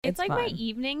It's like fun. my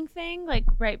evening thing, like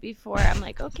right before I'm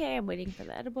like, okay, I'm waiting for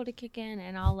the edible to kick in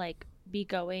and I'll like be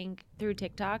going through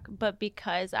TikTok. But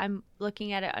because I'm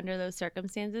looking at it under those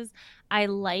circumstances, I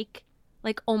like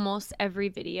almost every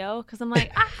video because I'm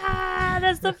like,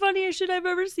 that's the funniest shit I've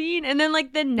ever seen. And then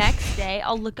like the next day,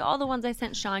 I'll look at all the ones I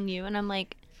sent Sean you and I'm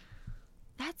like,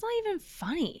 that's not even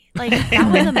funny. Like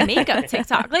that was a makeup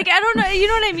TikTok. Like I don't know, you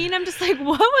know what I mean? I'm just like,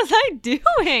 what was I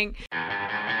doing?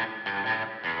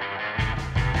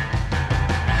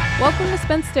 Welcome to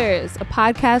Spinsters, a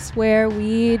podcast where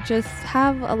we just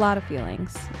have a lot of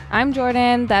feelings. I'm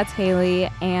Jordan, that's Haley,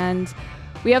 and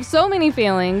we have so many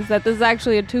feelings that this is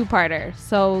actually a two-parter.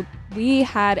 So we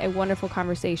had a wonderful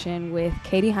conversation with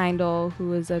Katie Heindel,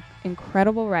 who is an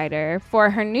incredible writer, for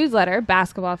her newsletter,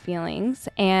 Basketball Feelings.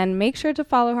 And make sure to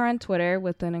follow her on Twitter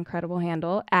with an incredible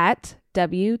handle at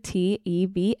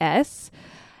WTEVS.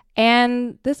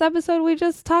 And this episode, we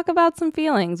just talk about some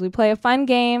feelings. We play a fun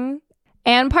game.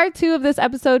 And part 2 of this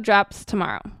episode drops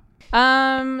tomorrow.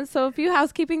 So a few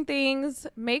housekeeping things.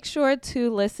 Make sure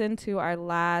to listen to our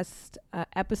last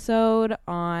episode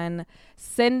on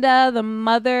Cinda, the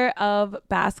mother of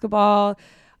basketball.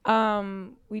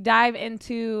 We dive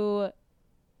into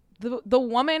the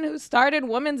woman who started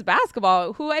women's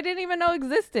basketball, who I didn't even know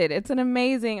existed. It's an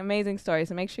amazing, amazing story.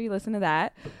 So make sure you listen to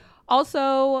that.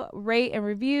 Also, rate and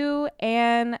review,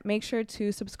 and make sure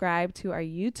to subscribe to our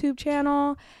YouTube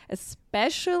channel,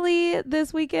 especially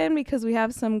this weekend because we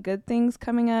have some good things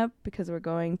coming up because we're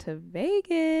going to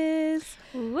Vegas.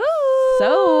 Woo!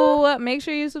 So make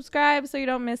sure you subscribe so you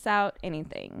don't miss out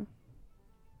anything.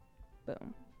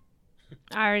 Boom.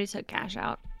 I already took cash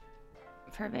out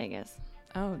for Vegas.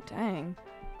 Oh, dang.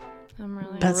 I'm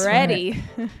really That's ready.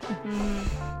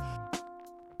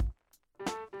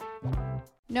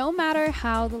 No matter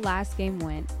how the last game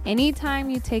went, anytime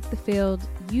you take the field,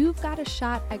 you've got a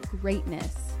shot at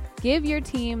greatness. Give your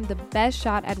team the best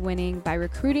shot at winning by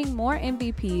recruiting more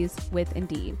MVPs with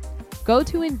Indeed. Go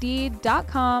to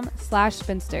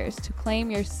Indeed.com/spinsters to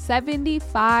claim your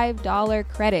 $75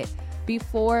 credit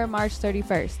before March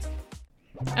 31st.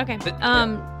 Okay. What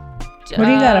What do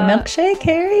you got? A milkshake,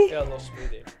 Harry? Yeah, a little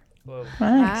smoothie. Whoa. Nice.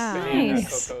 Banana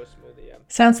Nice. cocoa smoothie. Yeah.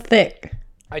 Sounds thick.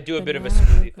 I do a bit of a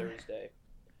smoothie Thursday.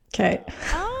 Okay.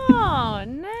 Oh,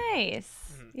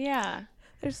 nice. Yeah.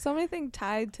 There's so many things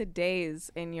tied to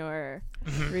days in your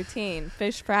Mm-hmm. routine.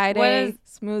 Fish Friday, What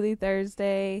Smoothie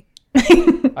Thursday.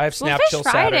 I have Snap Fish till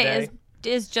Friday Saturday.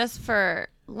 is just for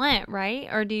Lent, right?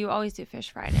 Or do you always do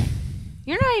Fish Friday?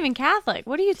 You're not even Catholic.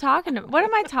 What are you talking about? What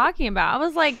am I talking about? I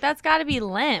was like, that's got to be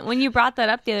Lent when you brought that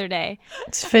up the other day.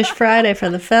 It's Fish Friday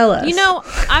for the fellas. You know,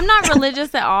 I'm not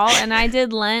religious at all, and I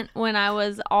did Lent when I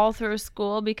was all through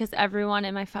school because everyone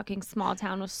in my fucking small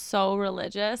town was so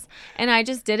religious, and I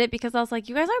just did it because I was like,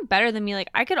 you guys aren't better than me. Like,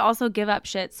 I could also give up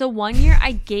shit. So one year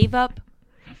I gave up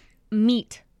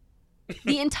meat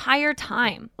the entire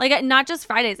time. Like, not just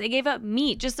Fridays. I gave up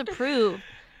meat just to prove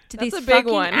to That's these a big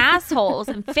fucking one. assholes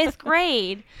in 5th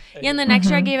grade. Yeah, and the next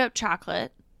year I gave up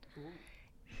chocolate.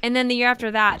 And then the year after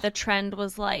that, the trend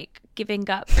was like giving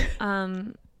up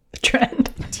Trend.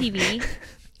 TV.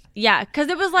 Yeah, because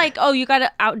it was like, oh, you got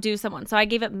to outdo someone. So I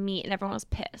gave up meat and everyone was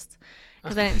pissed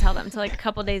because I didn't tell them until like a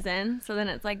couple days in. So then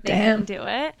it's like they Damn. couldn't do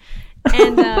it.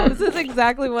 And This is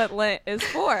exactly what Lent is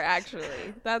for, actually.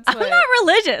 That's I'm what not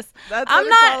religious. That's I'm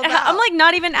what it's not. all about. I'm like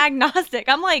not even agnostic.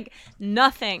 I'm like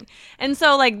nothing. And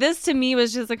so like this to me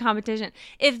was just a competition.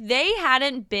 If they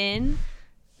hadn't been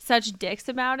such dicks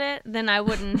about it, then I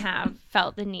wouldn't have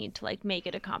felt the need to like make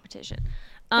it a competition.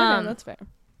 Okay, that's fair.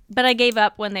 But I gave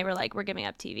up when they were like, we're giving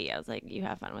up TV. I was like, you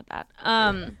have fun with that.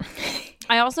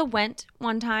 I also went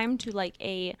one time to like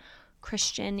a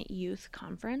Christian youth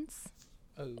conference.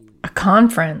 A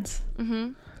conference.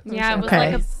 Yeah, it was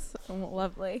Okay. like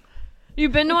Lovely.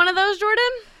 You've been to one of those,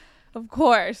 Jordan? Of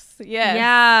course, yes.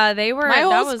 Yeah, they were. My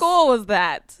that whole was, school was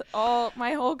that.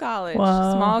 My whole college.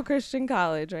 Wow. Small Christian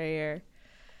college right here.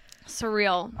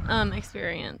 surreal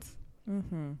experience.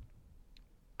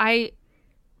 I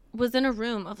was in a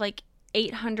room of like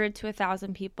 800 to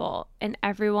 1,000 people, and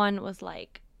everyone was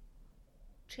like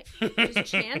just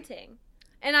chanting.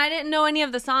 And I didn't know any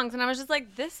of the songs, and I was just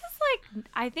like, this is like,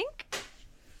 I think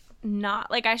not,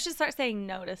 like I should start saying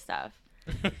no to stuff.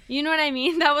 You know what I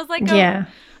mean? That was like Yeah.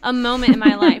 a moment in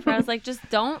my life where I was like, just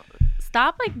don't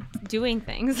stop like doing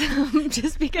things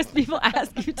just because people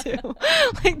ask you to.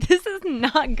 Like, this is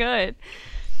not good.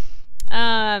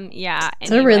 Yeah.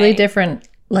 It's a really anyway. different,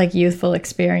 like, youthful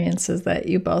experiences that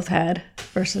you both had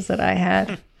versus that I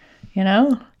had. You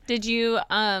know? Did you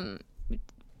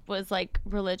was like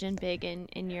religion big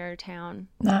in your town?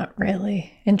 Not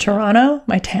really. In Toronto,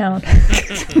 my town.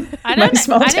 I My don't.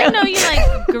 small I didn't know town. you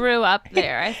like grew up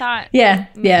there. I thought. Yeah,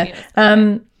 maybe it yeah.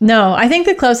 was- No, I think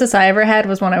the closest I ever had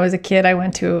was when I was a kid. I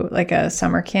went to like a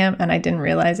summer camp, and I didn't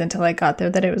realize until I got there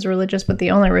that it was religious. But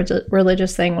the only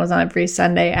religious thing was on every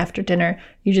Sunday after dinner,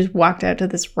 you just walked out to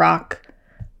this rock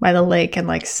by the lake and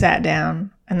like sat down,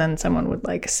 and then someone would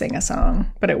like sing a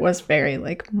song. But it was very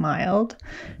like mild,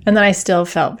 and then I still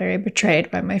felt very betrayed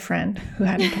by my friend who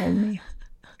hadn't told me.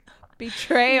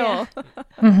 Betrayal.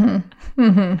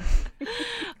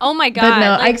 Oh my god! But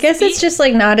no, I like, guess it's just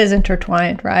like not as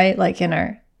intertwined, right? Like in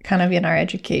our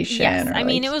education. Yes, or, I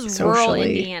mean like, it was rural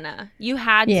socially. Indiana. You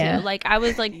had Yeah. to like. I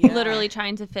was like literally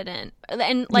trying to fit in,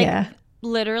 and like Yeah.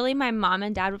 literally, my mom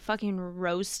and dad would fucking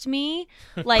roast me.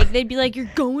 Like they'd be like, "You're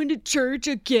going to church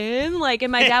again?" Like,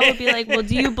 and my dad would be like, "Well,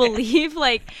 do you believe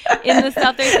like in the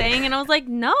stuff they're saying?" And I was like,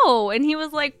 "No," and he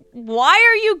was like, "Why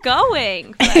are you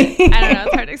going?" But I don't know.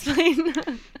 It's hard to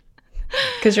explain.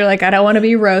 Because you're like, I don't want to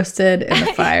be roasted in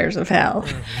the fires of hell.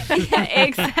 Yeah,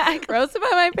 exactly. Roasted by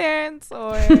my parents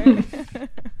or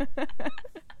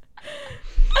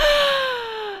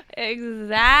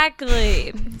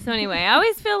Exactly. So anyway, I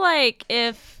always feel like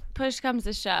if push comes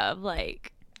to shove,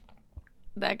 like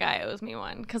that guy owes me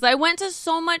one because I went to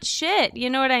so much shit. You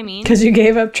know what I mean? Because you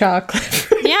gave up chocolate.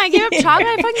 Yeah, I gave up chocolate.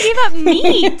 I fucking gave up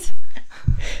meat.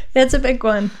 It's a big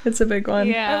one. It's a big one.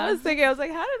 I Yeah. was thinking, I was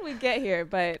like, how did we get here?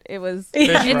 But it was Fish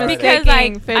It's fry. because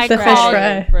making I The fish called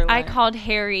fry. for I lunch. called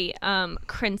Harry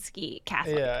Krinsky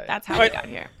Catholic. Yeah. That's how we But- got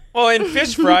here. Well, and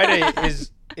Fish Friday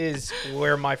is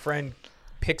where my friend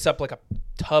picks up like a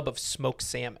tub of smoked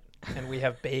salmon, and we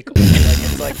have bagels.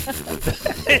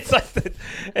 It's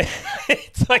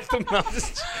like the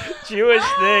most Jewish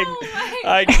thing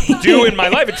I do in my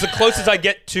life. It's the closest I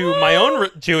get to my own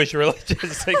Jewish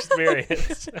religious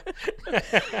experience. And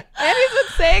he's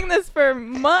been saying this for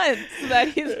months that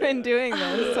he's been doing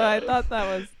this. So I thought that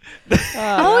was.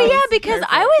 Oh yeah, because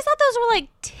I always thought those were like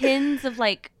tins of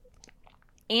like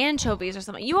anchovies or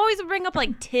something. You always would bring up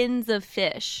like tins of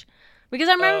fish because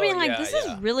I remember Oh, being like, yeah, "This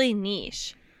yeah. is really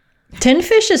niche." Tin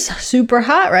fish is super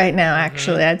hot right now,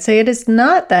 actually. I'd say it is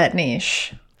not that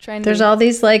niche. Trendy. There's all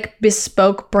these like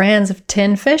bespoke brands of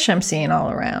tin fish I'm seeing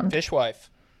all around. Fishwife.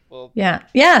 Well, Yeah.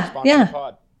 Yeah. sponsor the Yeah.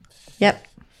 pod. Yep.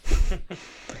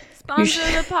 Sponsor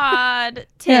the pod,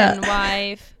 Yeah. Tin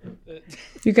Wife.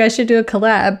 You guys should do a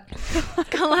collab.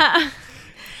 Collab.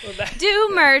 Do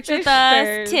merch with Fish us,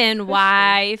 stirred. Tin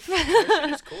Wife.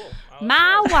 It's cool.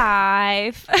 My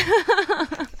wife.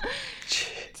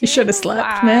 You should have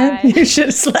slept, Why? man. You should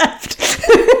have slept.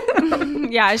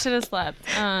 Yeah, I should have slept.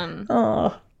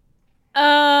 Oh.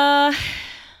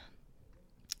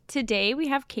 Today we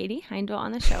have Katie Heindel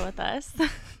on the show with us.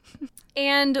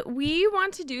 And we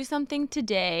want to do something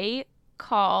today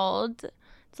called,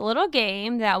 it's a little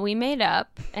game that we made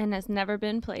up and has never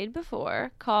been played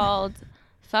before called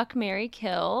Fuck, Marry,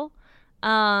 Kill,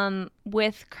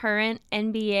 with current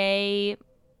NBA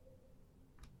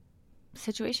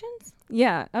situations.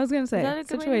 Yeah, I was going to Is say that a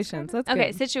good way to describe situations. it? That's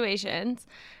okay, good. situations.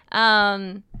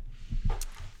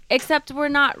 Except we're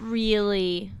not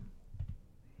really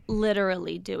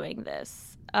literally doing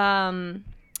this.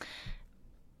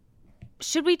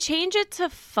 Should we change it to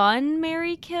fun,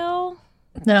 marry, kill?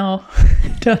 No.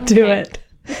 Don't do it.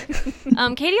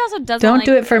 Katie also doesn't Don't like,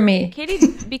 do it for me. Katie,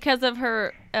 because of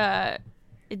her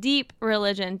deep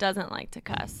religion, doesn't like to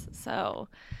cuss. So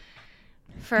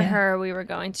for her, we were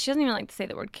going. She doesn't even like to say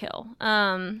the word kill.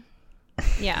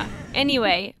 Yeah.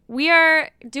 Anyway, we are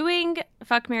doing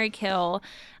fuck, marry, kill,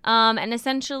 and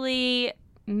essentially,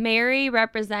 Mary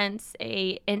represents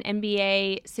an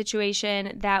NBA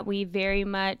situation that we very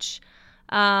much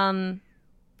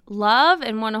love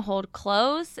and want to hold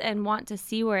close and want to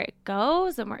see where it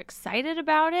goes, and we're excited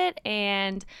about it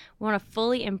and want to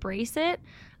fully embrace it.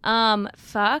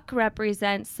 Fuck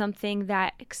represents something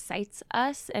that excites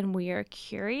us and we are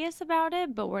curious about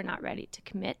it, but we're not ready to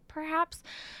commit, perhaps.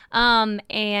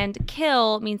 And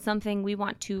kill means something we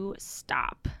want to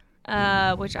stop,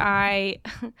 which I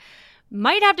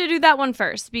might have to do that one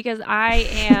first because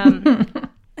I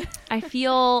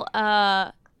feel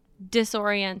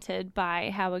disoriented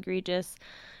by how egregious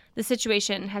the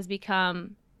situation has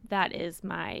become. That is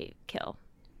my kill.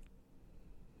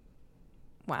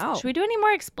 Wow. Should we do any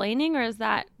more explaining, or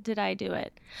did I do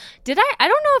it? I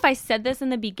don't know if I said this in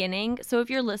the beginning, so if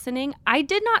you're listening, I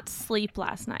did not sleep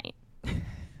last night.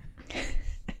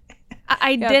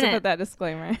 I You have to put didn't. that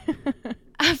disclaimer.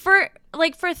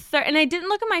 And I didn't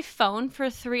look at my phone for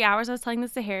 3 hours. I was telling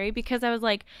this to Harry because I was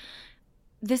like,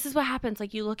 this is what happens.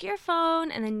 Like, you look at your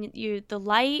phone, and then the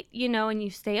light, and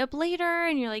you stay up later,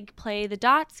 and you're like, play the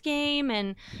dots game,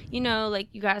 and like,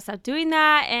 you gotta stop doing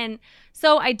that. And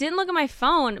so I didn't look at my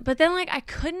phone, but then like I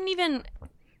couldn't even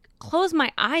close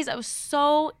my eyes. I was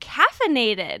so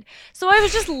caffeinated, so I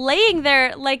was just laying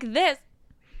there like this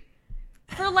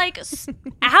for like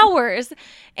hours.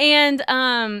 And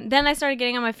then I started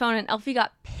getting on my phone, and Elfie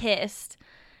got pissed,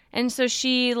 and so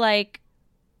she like,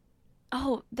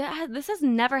 oh, this has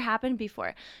never happened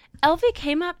before. Elfie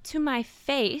came up to my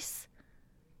face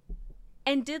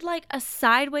and did like a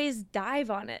sideways dive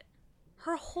on it.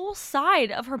 Her whole side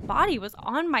of her body was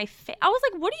on my face. I was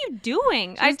like, what are you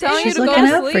doing? She's telling you She's to looking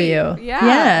go to out sleep. for you.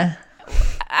 Yeah.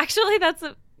 Actually,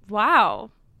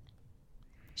 wow.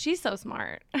 She's so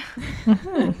smart.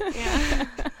 Yeah.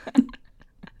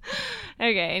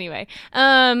 Okay, anyway.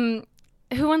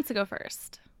 Who wants to go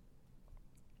first?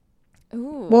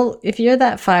 Ooh. Well, if you're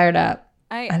that fired up,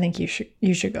 I I think you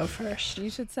should go first. you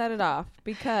should set it off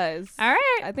because All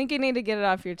right. I think you need to get it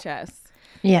off your chest.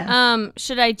 Yeah.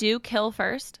 Should I do kill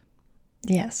first?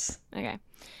 Yes. Okay.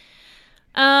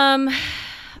 All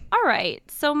right.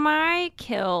 So my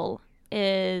kill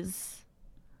is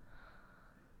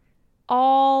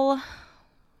all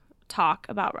talk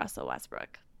about Russell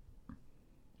Westbrook.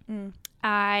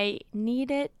 I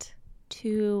need it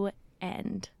to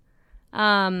end.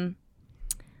 A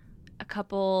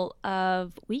couple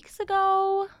of weeks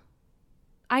ago,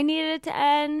 I needed it to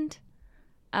end.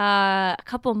 A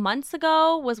couple months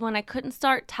ago was when I couldn't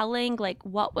start telling like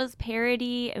what was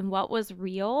parody and what was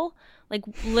real, like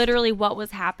literally what was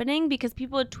happening, because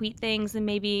people would tweet things and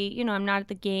maybe, I'm not at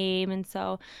the game, and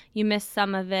so you miss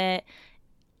some of it.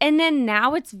 And then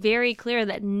now it's very clear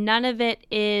that none of it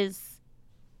is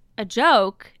a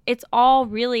joke. It's all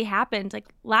really happened. Like,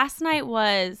 last night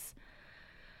was,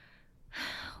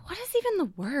 what is even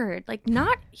the word? Like,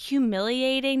 not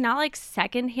humiliating, not like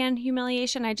secondhand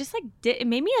humiliation. I just like it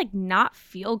made me like not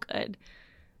feel good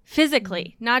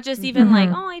physically, not just even like,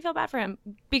 oh, I feel bad for him,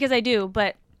 because I do,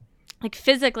 but like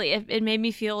physically it made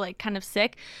me feel like kind of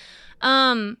sick.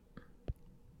 What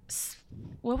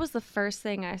was the first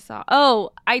thing I saw?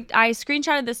 Oh, I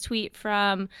screenshotted this tweet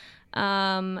from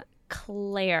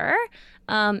Claire,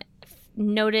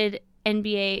 noted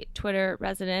NBA Twitter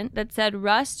resident, that said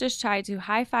Russ just tried to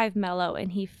high five Melo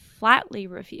and he flatly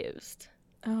refused.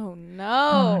 Oh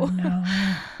no. Oh, no.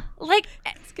 Like,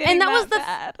 It's getting and that was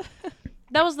bad.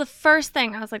 that was the first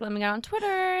thing. I was like, let me get on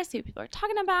Twitter, see what people are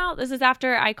talking about. This is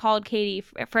after I called Katie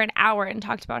for an hour and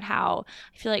talked about how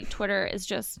I feel like Twitter is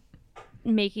just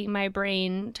making my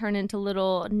brain turn into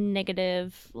little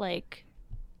negative, like,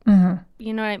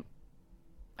 you know what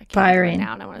I can't Firing.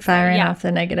 now, and I want to Firing say, yeah. off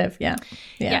the negative. Yeah.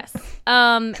 Yes.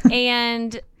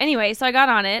 And anyway, so I got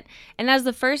on it, and that was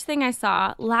the first thing I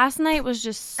saw. Last night was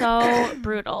just so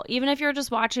brutal. Even if you're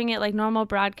just watching it like normal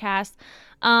broadcast,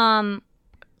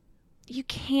 you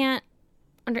can't,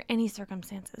 under any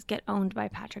circumstances, get owned by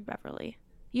Patrick Beverley.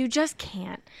 You just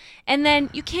can't. And then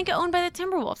you can't get owned by the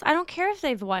Timberwolves. I don't care if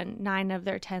they've won 9 of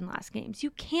their 10 last games.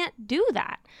 You can't do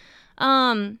that.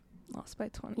 Lost by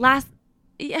 20.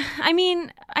 Yeah, I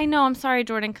mean, I know, I'm sorry,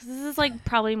 Jordan, because this is like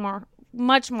probably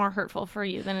much more hurtful for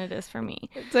you than it is for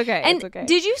me. It's okay. And it's okay.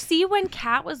 did you see when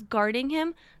Kat was guarding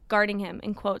him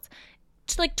in quotes,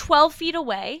 just like 12 feet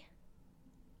away?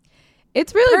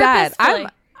 It's really bad. Purposefully.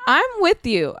 I'm with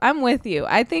you.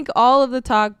 I think all of the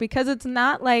talk, because it's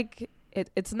not like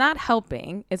it's not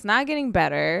helping. It's not getting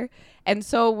better. And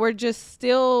so we're just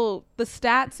still, the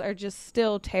stats are just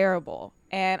still terrible.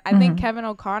 And I think Kevin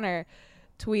O'Connor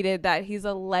tweeted that he's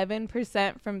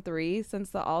 11% from 3 since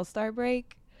the All-Star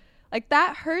break. Like,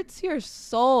 that hurts your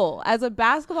soul as a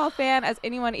basketball fan, as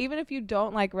anyone, even if you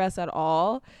don't like Russ at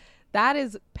all. That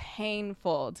is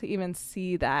painful to even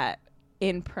see that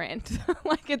in print.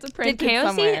 Like, it's a print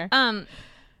somewhere.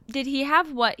 Did he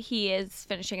have what he is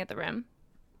finishing at the rim?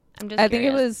 I'm just I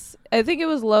curious. think it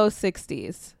was low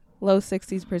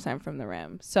 60s% from the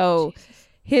rim. So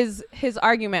his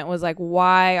argument was like,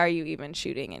 why are you even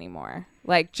shooting anymore?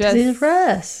 Like, just He's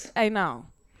Russ. I know.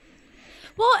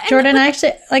 Well, and Jordan, I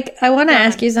want to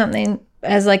ask you something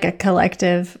as like a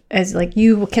collective, as like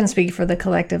you can speak for the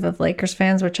collective of Lakers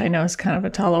fans, which I know is kind of a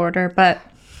tall order, but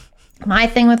my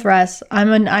thing with Russ,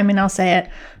 I'll say it,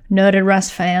 noted Russ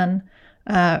fan,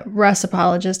 Russ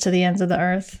apologist to the ends of the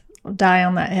earth. I'll die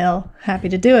on that hill. Happy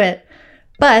to do it.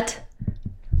 But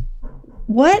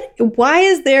why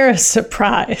is there a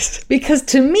surprise? Because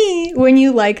to me, when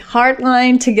you like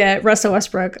hardline to get Russell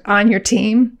Westbrook on your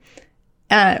team,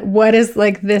 what is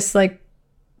like this like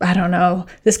I don't know,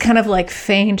 this kind of like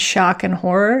feigned shock and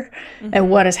horror at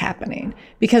what is happening.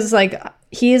 Because like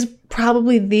he is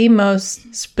probably the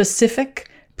most specific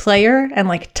player and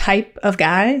like type of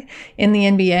guy in the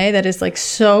NBA that is like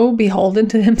so beholden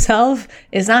to himself,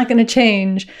 is not going to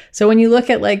change. So when you look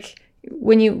at like,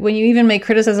 when you even make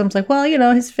criticisms like, well, you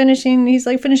know, he's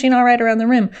like finishing all right around the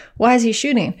rim. Why is he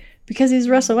shooting? Because he's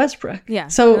Russell Westbrook. Yeah.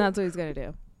 So and that's what he's going to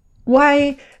do.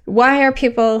 Why are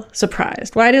people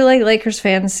surprised? Why do like Lakers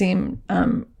fans seem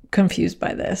confused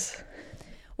by this?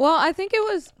 Well, I think it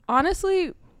was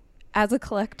honestly, as a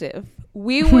collective,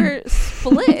 we were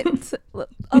split.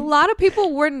 A lot of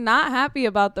people were not happy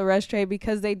about the Russ trade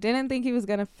because they didn't think he was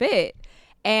going to fit.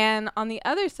 And on the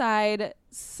other side,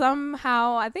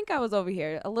 somehow, I think I was over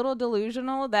here, a little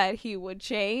delusional that he would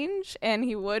change and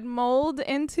he would mold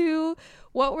into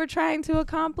what we're trying to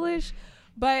accomplish.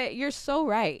 But you're so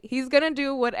right. He's going to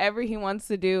do whatever he wants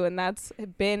to do, and that's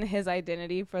been his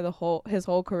identity for his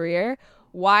whole career.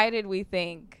 Why did we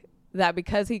think that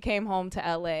because he came home to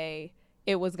LA,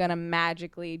 it was going to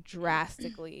magically,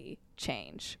 drastically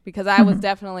change? Because I was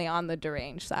definitely on the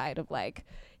deranged side of like,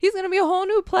 he's going to be a whole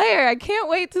new player. I can't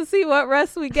wait to see what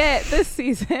Russ we get this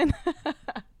season. But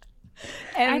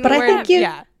I think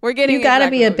we're getting you got to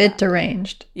exactly be a what we bit got.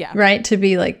 deranged, Yeah. right? To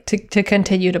be like, to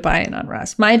continue to buy in on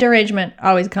Russ. My derangement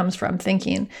always comes from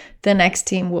thinking the next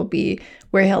team will be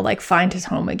where he'll like find his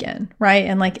home again, right?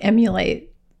 And like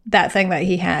emulate that thing that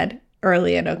he had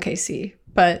early in OKC.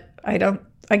 But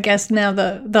I guess now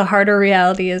the harder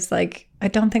reality is like, I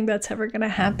don't think that's ever going to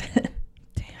happen.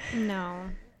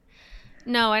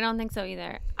 No, I don't think so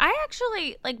either. I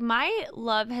actually, like, my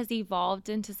love has evolved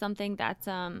into something that's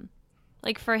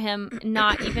like for him,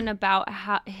 not even about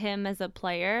him as a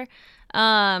player.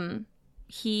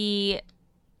 He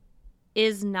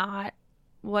is not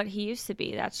what he used to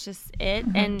be. That's just it.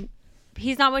 And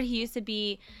he's not what he used to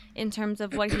be in terms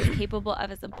of what he's capable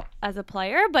of as a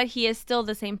player, but he is still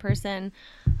the same person,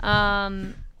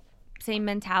 same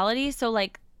mentality. So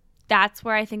like, that's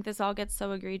where I think this all gets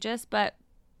so egregious. But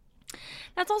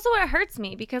that's also what hurts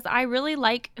me, because I really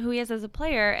like who he is as a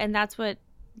player, and that's what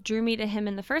drew me to him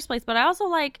in the first place. But I also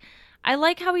like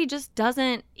how he just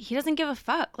doesn't give a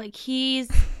fuck. Like he's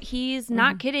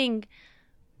not kidding.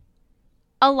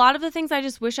 A lot of the things I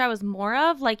just wish I was more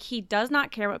of. Like, he does not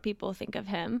care what people think of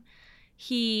him.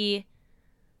 He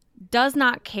does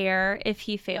not care if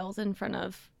he fails in front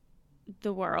of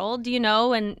the world, you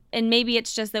know, and maybe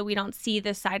it's just that we don't see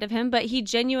this side of him, but he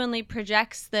genuinely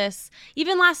projects this.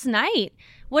 Even last night,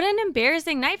 what an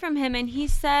embarrassing night from him. And he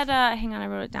said, hang on, I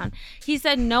wrote it down. He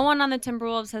said, no one on the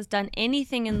Timberwolves has done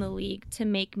anything in the league to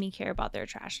make me care about their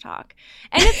trash talk.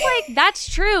 And it's like,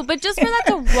 that's true, but just for that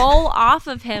to roll off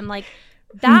of him, like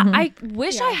that, I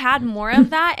wish I had more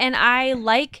of that. And I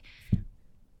like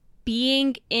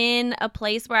being in a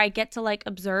place where I get to like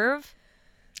observe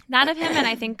that of him. And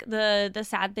I think the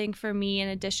sad thing for me, in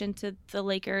addition to the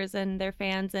Lakers and their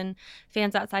fans and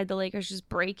fans outside the Lakers just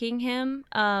breaking him,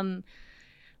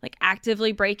 like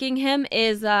actively breaking him,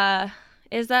 is that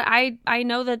I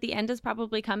know that the end is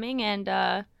probably coming,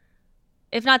 and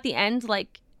if not the end,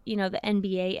 like, you know, the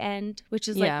NBA end, which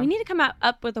is like, we need to come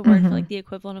up with a word for like the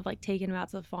equivalent of like taking him out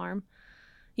to the farm.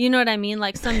 You know what I mean?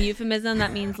 Like some euphemism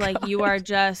that means like you are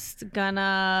just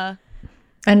gonna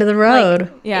end of the road.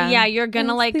 Like, yeah, you're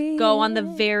gonna like go on the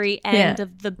very end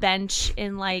of the bench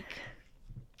in like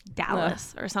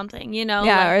Dallas or something, you know?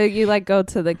 Yeah, like, or you like go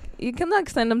to you can like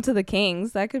send him to the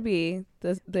Kings. That could be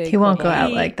the he won't go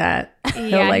out like that.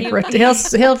 Yeah,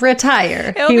 he'll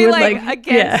retire. He'll he be would like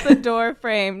against the door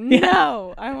frame.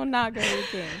 No, I will not go to the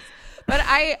Kings. But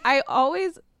I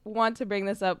always want to bring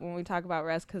this up when we talk about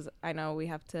Russ, because I know we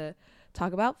have to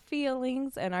talk about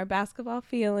feelings and our basketball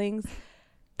feelings.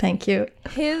 Thank you.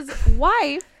 His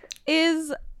wife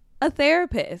is a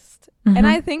therapist, and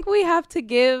I think we have to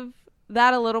give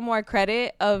that a little more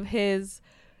credit of his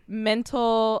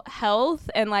mental health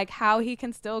and like how he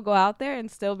can still go out there and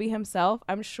still be himself.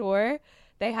 I'm sure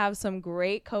they have some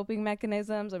great coping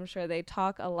mechanisms. I'm sure they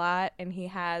talk a lot, and he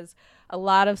has a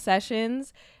lot of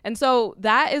sessions. And so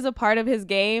that is a part of his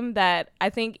game that I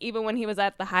think even when he was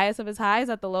at the highest of his highs,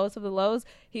 at the lowest of the lows,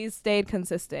 he's stayed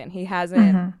consistent. He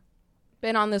hasn't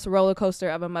been on this roller coaster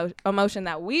of emotion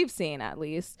that we've seen, at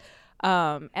least.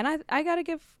 And I got to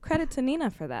give credit to Nina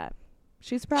for that.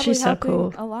 She's probably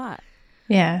helping a lot.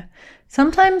 Yeah.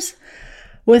 Sometimes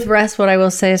with Russ, what I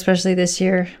will say, especially this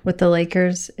year with the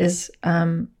Lakers, is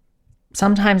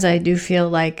sometimes I do feel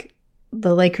like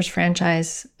the Lakers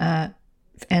franchise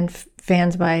and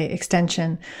fans by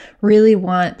extension really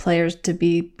want players to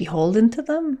be beholden to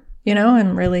them, you know,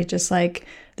 and really just like,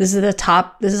 this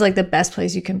is like the best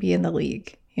place you can be in the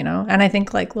league, you know? And I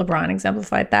think like LeBron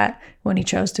exemplified that when he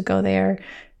chose to go there.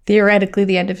 Theoretically,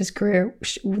 the end of his career,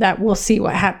 that we'll see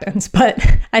what happens. But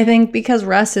I think because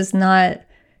Russ is not,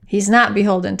 he's not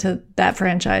beholden to that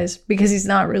franchise because he's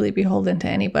not really beholden to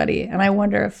anybody. And I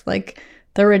wonder if like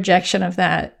the rejection of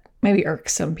that maybe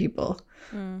irks some people.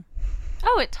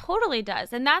 Oh, it totally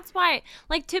does. And that's why,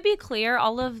 like, to be clear,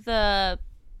 all of the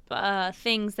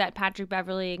things that Patrick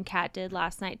Beverley and Kat did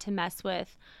last night to mess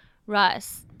with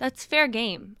Russ, that's fair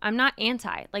game. I'm not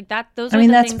anti. Like, that. Those. I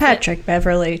mean, that's Patrick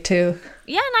Beverley too.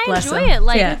 Yeah, and I Bless enjoy him. it.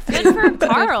 Like, Yeah. it's good for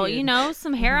Carl. You know,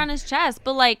 some hair on his chest,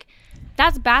 but like,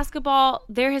 that's basketball.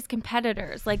 They're his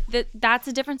competitors. Like, that's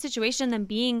a different situation than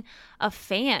being a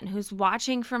fan who's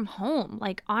watching from home,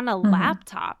 like on a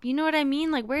laptop. You know what I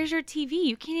mean? Like, where's your TV?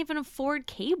 You can't even afford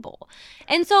cable.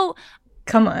 And so,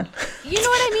 come on. You know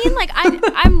what I mean? Like,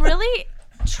 I'm really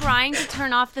trying to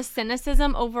turn off the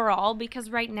cynicism overall because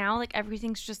right now, like,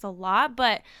 everything's just a lot.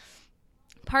 But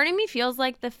part of me feels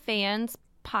like the fans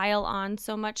pile on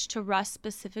so much to Russ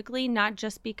specifically, not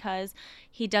just because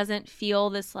he doesn't feel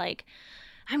this like,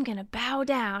 I'm gonna bow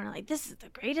down, like this is the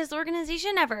greatest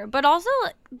organization ever, but also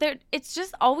it's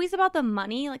just always about the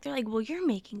money. Like, they're like, well, you're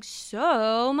making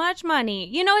so much money,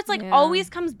 you know. It's like always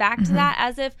comes back to that,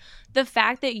 as if the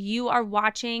fact that you are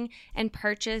watching and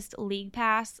purchased League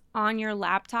Pass on your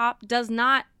laptop does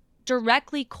not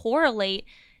directly correlate,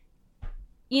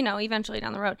 you know, eventually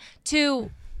down the road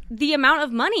to the amount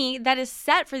of money that is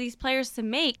set for these players to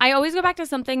make. I always go back to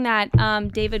something that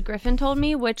David Griffin told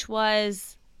me, which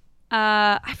was,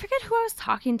 I forget who I was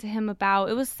talking to him about.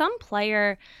 It was some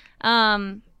player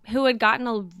who had gotten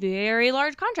a very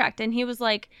large contract. And he was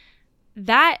like,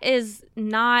 that is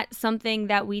not something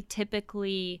that we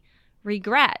typically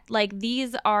regret. Like,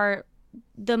 these are,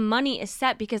 the money is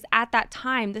set because at that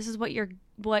time, this is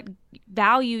what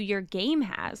value your game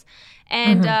has.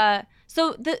 And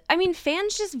so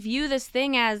fans just view this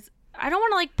thing as, I don't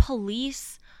want to like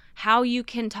police how you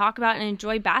can talk about and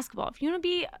enjoy basketball. If you want to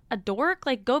be a dork,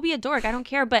 like, go be a dork. I don't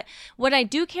care. But what I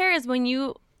do care is when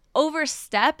you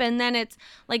overstep and then it's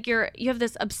like you have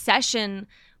this obsession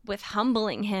with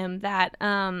humbling him that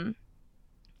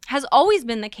has always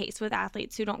been the case with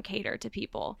athletes who don't cater to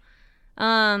people.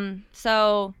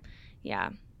 So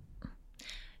yeah.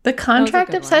 The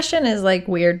contract obsession is like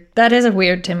weird. That is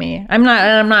weird to me. I'm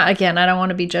not, again, I don't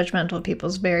want to be judgmental of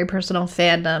people's very personal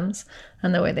fandoms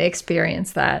and the way they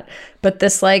experience that. But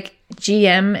this like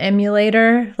GM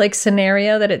emulator like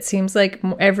scenario that it seems like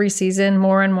every season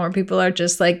more and more people are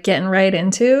just like getting right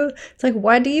into. It's like,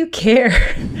 why do you care?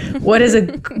 What is a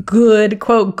good,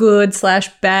 quote,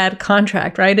 good/bad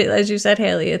contract, right? As you said,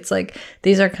 Haley, it's like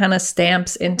these are kind of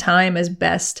stamps in time as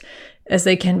best as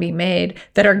they can be made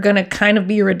that are going to kind of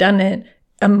be redundant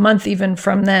a month even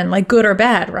from then, like good or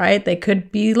bad, right? They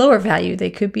could be lower value. They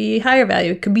could be higher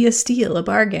value. It could be a steal, a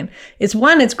bargain. It's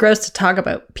gross to talk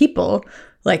about people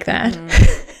like that.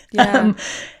 Yeah.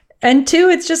 And two,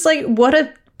 it's just like, what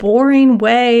a boring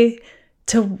way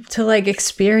to like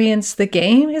experience the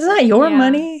game. It's not your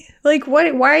money. Like, why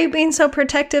are you being so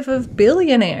protective of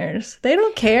billionaires? They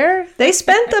don't care. They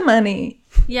spent the money.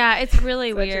 Yeah, it's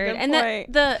really weird. And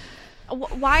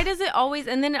why does it always,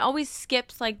 and then it always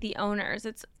skips like the owners.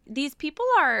 It's, these people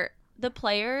are the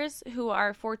players who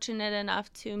are fortunate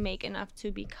enough to make enough to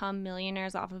become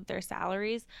millionaires off of their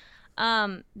salaries.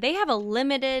 They have a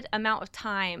limited amount of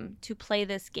time to play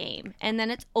this game, and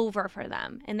then it's over for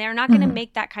them. And they're not going to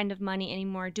make that kind of money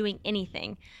anymore doing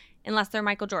anything unless they're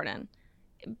Michael Jordan.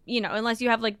 You know, unless you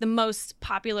have like the most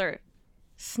popular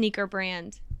sneaker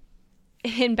brand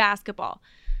in basketball.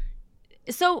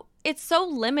 So it's so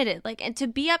limited, like, and to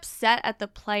be upset at the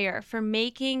player for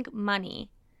making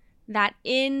money that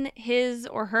in his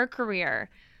or her career,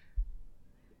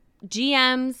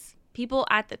 GMs, people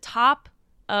at the top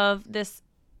of this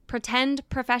pretend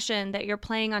profession that you're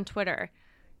playing on Twitter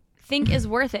think is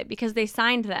worth it because they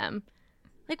signed them.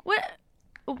 Like, what?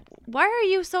 Why are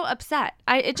you so upset?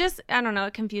 I don't know.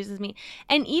 It confuses me.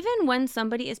 And even when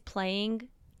somebody is playing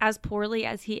as poorly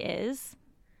as he is,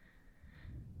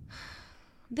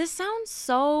 this sounds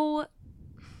so,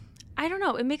 I don't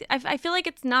know. It makes, I feel like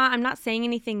it's not, I'm not saying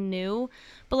anything new,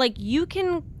 but like, you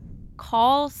can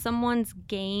call someone's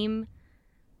game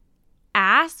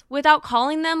ass without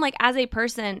calling them, like, as a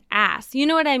person, ass. You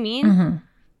know what I mean?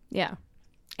 Yeah.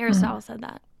 Aristotle said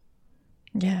that.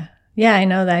 Yeah. Yeah, I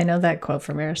know that. I know that quote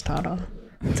from Aristotle.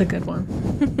 It's a good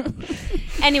one.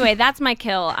 Anyway, that's my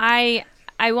kill. I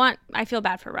feel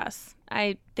bad for Russ.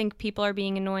 I think people are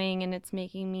being annoying and it's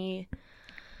making me.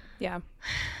 Yeah.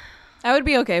 I would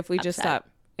be okay if we upset. just stopped.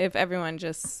 If everyone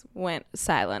just went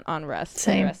silent on Russ for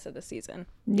Same. the rest of the season.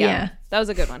 Yeah. That was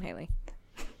a good one, Haley.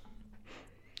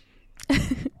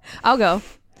 I'll go.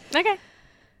 Okay.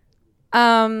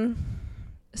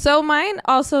 So mine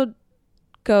also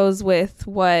goes with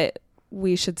what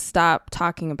we should stop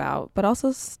talking about, but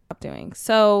also stop doing.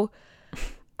 So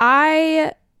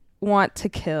I want to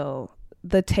kill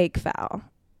the take foul.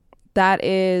 That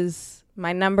is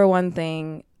my number one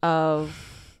thing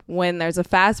of when there's a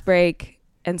fast break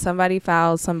and somebody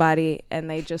fouls somebody and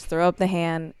they just throw up the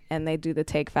hand and they do the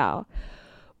take foul.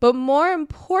 But more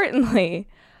importantly,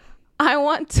 I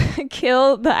want to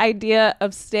kill the idea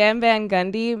of Stan Van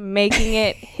Gundy making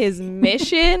it his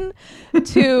mission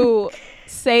to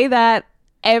say that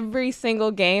every single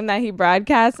game that he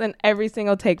broadcasts and every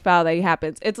single take foul that he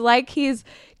happens. It's like he's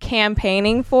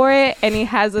campaigning for it and he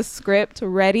has a script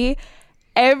ready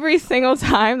every single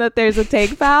time that there's a take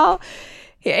foul.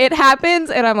 It happens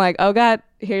and I'm like, oh God,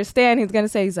 here's Stan. He's going to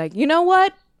say, he's like, you know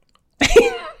what?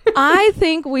 I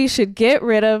think we should get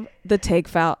rid of the take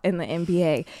foul in the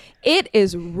NBA. It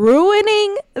is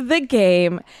ruining the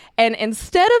game. And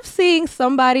instead of seeing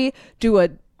somebody do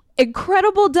an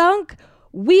incredible dunk,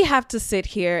 we have to sit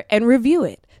here and review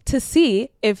it to see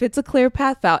if it's a clear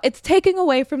path foul. It's taking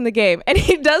away from the game. And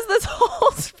he does this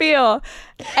whole spiel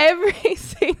every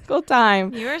single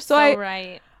time. You are so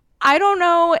right. I don't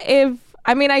know if,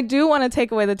 I mean, I do want to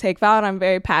take away the take foul and I'm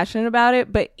very passionate about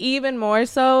it, but even more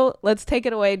so, let's take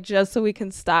it away just so we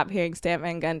can stop hearing Stan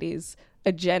Van Gundy's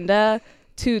agenda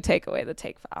to take away the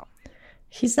take foul.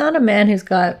 He's not a man who's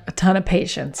got a ton of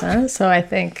patience, huh? So I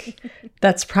think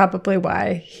that's probably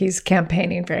why he's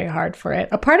campaigning very hard for it.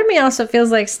 A part of me also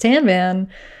feels like Stan Van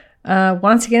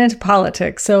wants to get into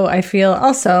politics. So I feel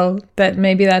also that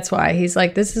maybe that's why he's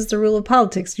like, this is the rule of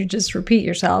politics. You just repeat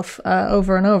yourself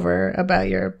over and over about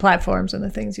your platforms and the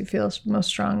things you feel most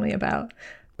strongly about.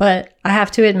 But I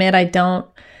have to admit, I don't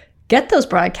get those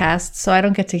broadcasts, so I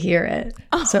don't get to hear it.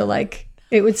 Oh. So like,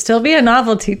 it would still be a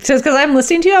novelty. Just because I'm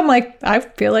listening to you, I'm like, I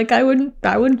feel like I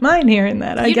wouldn't mind hearing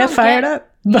that. I get fired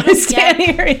up by Stan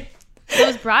hearing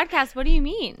those broadcasts. What do you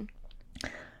mean?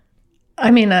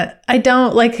 I mean, I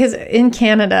don't like his. In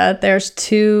Canada, there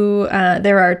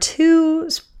are two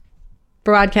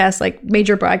broadcast, like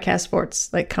major broadcast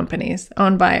sports like companies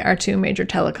owned by our two major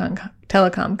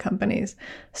telecom companies.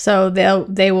 So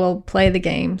they will play the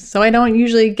games. So I don't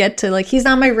usually get to, like, he's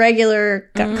not my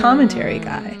regular commentary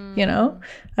guy, you know?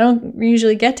 I don't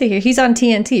usually get to hear. He's on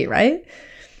TNT, right?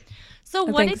 So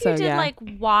what if you did like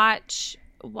watch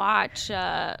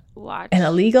an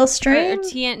illegal stream? Or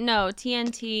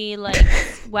TNT like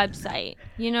website.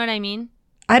 You know what I mean?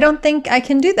 I don't think I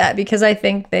can do that because I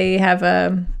think they have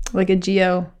a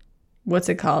geo, what's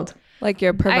it called? Like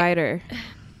your provider.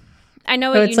 I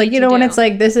know what you it's like, you know, when it's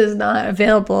like, this is not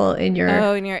available in your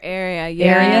area.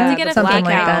 Yeah. You have to get a something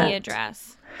black like IP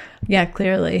address. Yeah,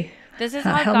 clearly. This is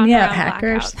how I've help gone me around out,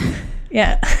 hackers. blackouts.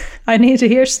 Yeah. I need to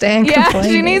hear Stan complaining.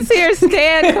 Yeah, she needs to hear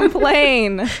Stan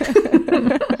complain.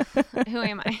 Who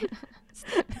am I?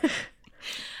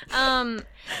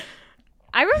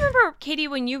 I remember, Katie,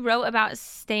 when you wrote about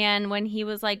Stan when he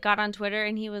was like got on Twitter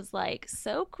and he was like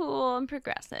so cool and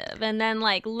progressive, and then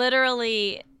like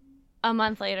literally a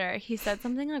month later he said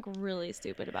something like really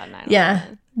stupid about 9/11. Yeah,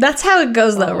 that's how it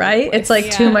goes though, right? It's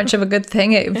like too much of a good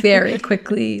thing. It very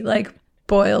quickly like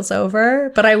boils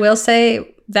over. But I will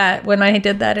say that when I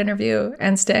did that interview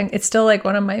and Stan, it's still like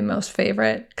one of my most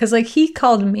favorite, because like he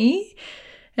called me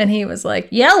and he was like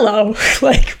yellow,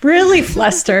 like really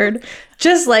flustered,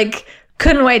 just like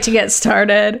couldn't wait to get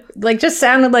started, like just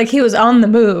sounded like he was on the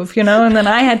move, you know? And then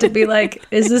I had to be like,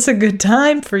 is this a good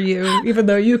time for you, even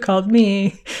though you called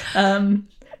me? That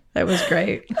was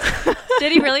great.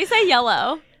 Did he really say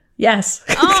yellow? Yes.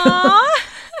 Aww.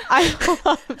 I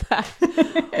love that.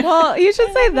 Well, you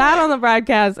should say that on the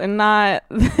broadcast and not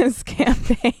this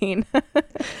campaign.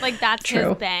 Like that's True.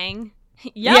 his bang.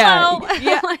 Yellow.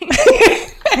 Yeah. Like,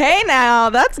 hey now,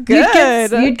 that's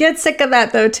good. You'd get sick of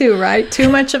that though too, right? Too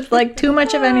much of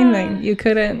anything. You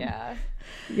couldn't. Yeah.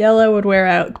 Yellow would wear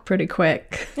out pretty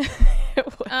quick. It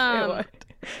would.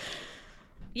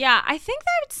 yeah, I think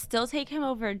that would still take him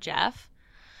over Jeff.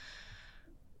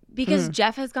 Because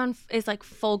Jeff is like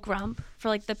full grump for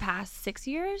like the past 6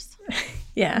 years.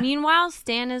 Yeah. Meanwhile,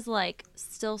 Stan is like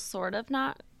still sort of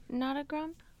not a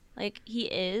grump. Like he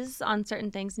is on certain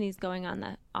things, and he's going on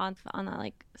that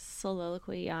like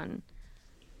soliloquy on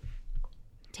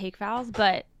take fouls.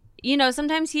 But you know,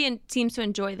 sometimes he seems to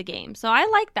enjoy the game. So I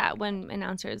like that when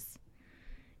announcers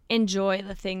enjoy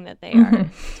the thing that they are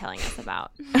telling us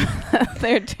about.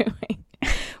 They're doing.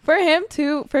 For him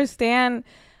too, for Stan,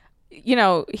 you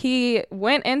know, he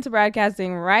went into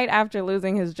broadcasting right after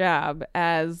losing his job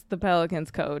as the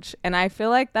Pelicans coach. And I feel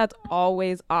like that's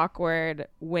always awkward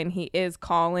when he is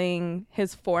calling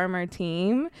his former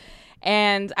team.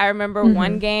 And I remember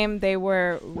one game they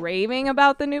were raving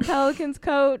about the new Pelicans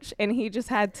coach, and he just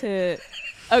had to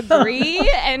agree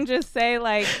and just say,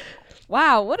 like,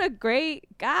 wow, what a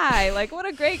great guy. Like, what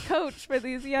a great coach for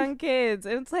these young kids.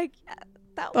 And it's like, yeah,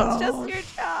 that was just your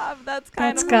job. That's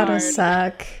kind of gotta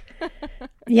suck.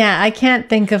 Yeah, I can't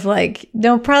think of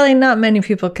probably not many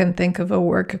people can think of a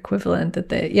work equivalent that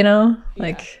they,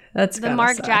 that's the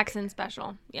Mark Jackson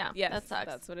special. Yeah, yes, that sucks.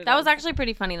 That's what it that is. was actually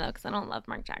pretty funny though, because I don't love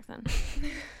Mark Jackson.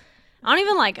 I don't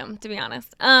even like him, to be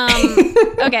honest.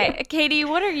 Okay, Katie,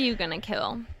 what are you gonna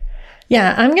kill?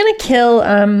 Yeah, I'm gonna kill.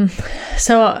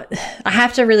 So I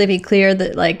have to really be clear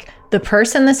that the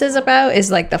person this is about is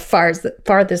the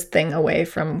farthest thing away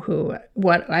from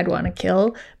what I'd want to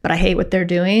kill, but I hate what they're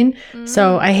doing.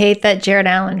 So I hate that Jared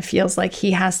Allen feels like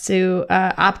he has to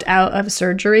opt out of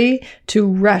surgery to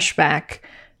rush back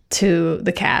to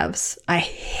the Cavs. I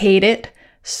hate it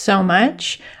so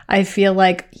much. I feel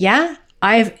like, yeah,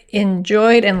 I've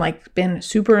enjoyed and been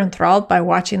super enthralled by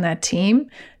watching that team.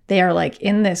 They are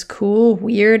in this cool,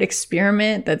 weird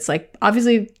experiment that's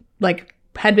obviously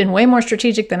had been way more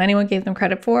strategic than anyone gave them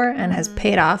credit for and has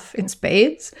paid off in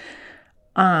spades.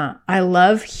 I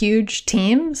love huge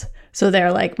teams. So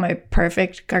they're my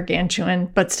perfect gargantuan,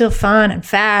 but still fun and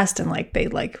fast. And they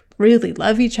really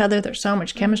love each other. There's so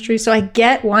much chemistry. So I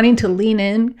get wanting to lean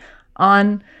in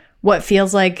on what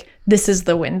feels like this is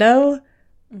the window.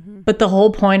 But the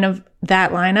whole point of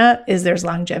that lineup is there's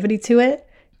longevity to it.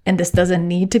 And this doesn't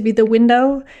need to be the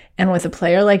window. And with a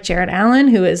player like Jared Allen,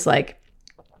 who is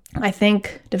I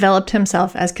think developed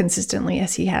himself as consistently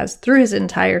as he has through his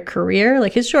entire career,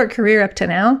 his short career up to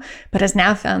now, but has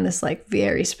now found this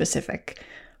very specific,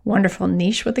 wonderful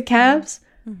niche with the Cavs.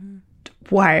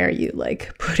 Why are you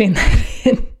putting that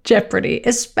in jeopardy,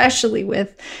 especially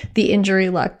with the injury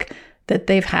luck that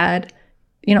they've had,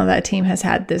 that team has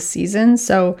had this season?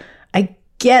 So I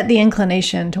get the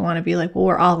inclination to want to be well,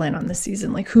 we're all in on this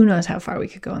season. Who knows how far we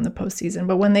could go in the postseason?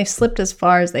 But when they've slipped as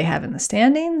far as they have in the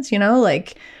standings, are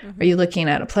you looking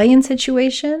at a play-in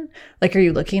situation? Are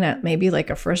you looking at maybe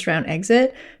a first-round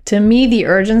exit? To me, the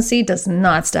urgency does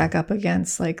not stack up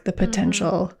against the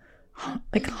potential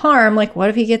harm. What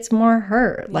if he gets more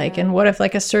hurt? And what if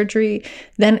a surgery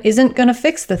then isn't going to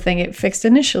fix the thing it fixed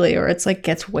initially, or it's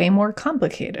gets way more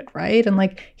complicated, right?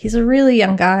 And he's a really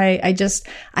young guy.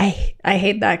 I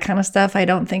hate that kind of stuff. I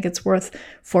don't think it's worth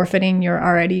forfeiting your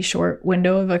already short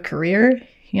window of a career,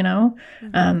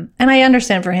 and I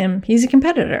understand for him, he's a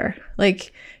competitor.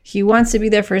 He wants to be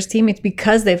there for his teammates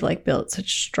because they've built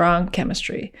such strong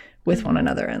chemistry with one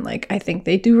another. And I think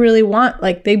they do really want,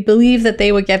 they believe that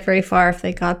they would get very far if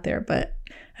they got there. But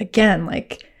again,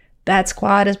 that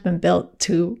squad has been built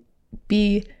to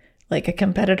be a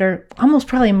competitor almost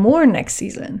probably more next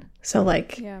season. So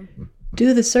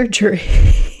do the surgery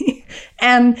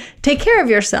and take care of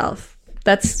yourself.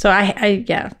 That's what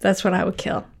I would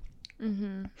kill.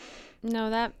 No,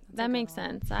 that makes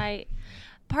sense.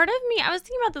 Part of me, I was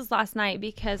thinking about this last night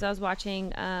because I was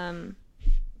watching the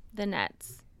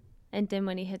Nets. And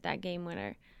Dinwiddie hit that game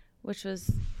winner, which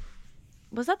was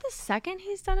that the second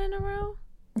he's done in a row?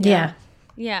 Yeah.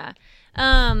 Yeah.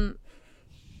 And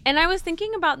I was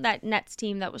thinking about that Nets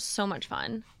team that was so much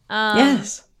fun.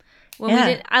 Yes. When we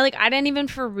did, I didn't even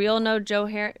for real know Joe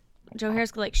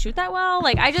Harris could shoot that well.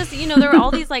 I just, there were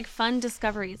all these fun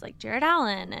discoveries Jared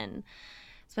Allen and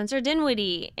Spencer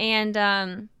Dinwiddie. And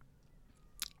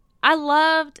I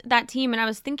loved that team, and I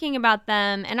was thinking about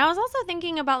them. And I was also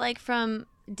thinking about from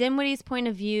Dinwiddie's point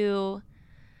of view,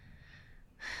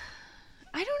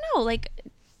 I don't know,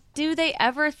 do they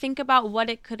ever think about what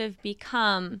it could have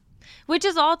become? Which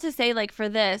is all to say, for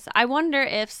this, I wonder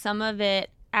if some of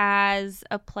it as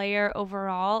a player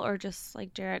overall, or just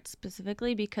Jarrett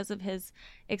specifically because of his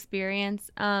experience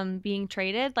being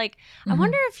traded, I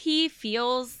wonder if he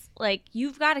feels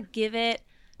you've got to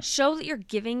show that you're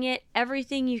giving it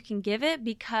everything you can give it,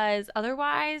 because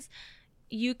otherwise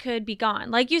you could be gone.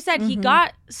 Like you said, he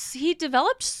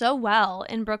developed so well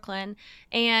in Brooklyn,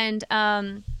 and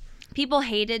people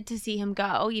hated to see him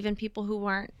go, even people who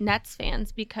weren't Nets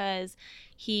fans, because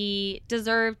he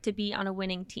deserved to be on a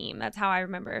winning team. That's how I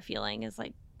remember feeling, is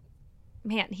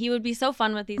man, he would be so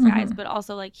fun with these guys, but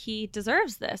also he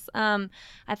deserves this. I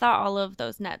thought all of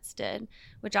those Nets did,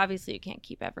 which obviously you can't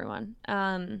keep everyone,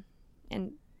 and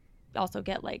also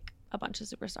get a bunch of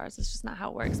superstars. It's just not how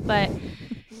it works. But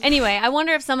anyway, I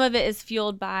wonder if some of it is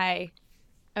fueled by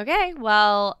Okay,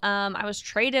 well, I was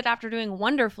traded after doing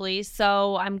wonderfully,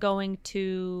 so I'm going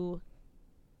to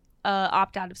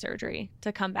opt out of surgery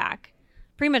to come back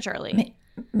prematurely.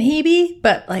 Maybe,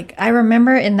 but like I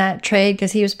remember in that trade,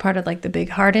 because he was part of like the big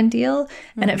Harden deal,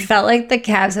 and it felt like the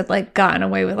Cavs had like gotten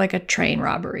away with like a train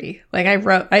robbery. Like I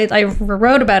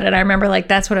wrote about it. I remember like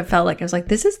that's what it felt like. I was like,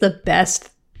 this is the best.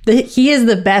 He is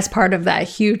the best part of that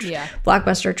huge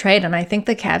blockbuster trade, and I think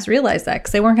the Cavs realized that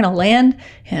because they weren't going to land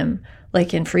him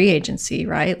like in free agency,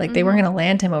 right? Like they weren't going to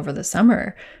land him over the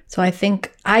summer. So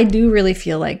I do really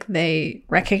feel like they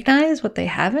recognize what they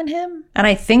have in him, and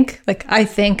I think,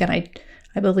 and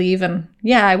I believe, and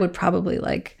yeah, I would probably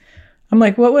I'm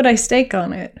like, what would I stake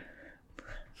on it?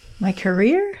 My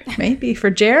career, maybe for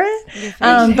Jarrett.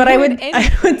 But I would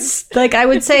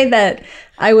say that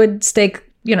I would stake,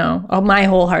 my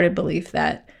wholehearted belief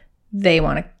that they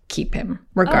want to keep him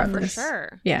regardless. Oh, for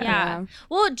sure. Yeah.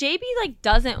 Well, JB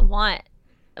doesn't want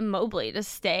Mobley to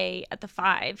stay at the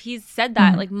 5. He's said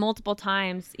that multiple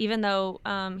times, even though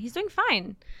he's doing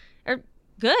fine or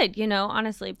good,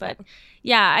 honestly. But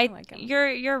yeah,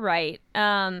 you're right.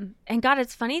 And God,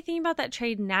 it's funny thinking about that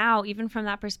trade now, even from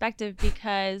that perspective,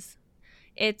 because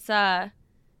it's Harden's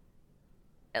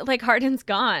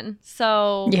gone.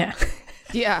 So yeah.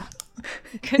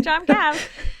 Good job, Cav.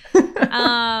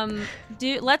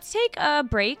 Let's take a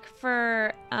break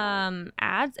for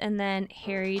ads, and then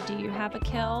Harry, do you have a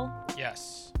kill?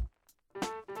 Yes.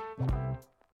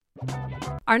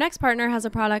 Our next partner has a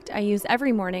product I use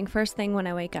every morning first thing when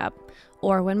I wake up,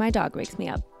 or when my dog wakes me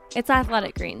up. It's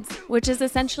Athletic Greens, which is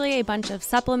essentially a bunch of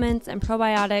supplements and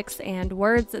probiotics and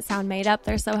words that sound made up.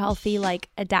 They're so healthy, like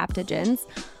adaptogens,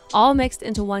 all mixed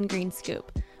into one green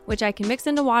scoop, which I can mix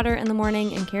into water in the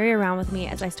morning and carry around with me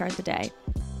as I start the day.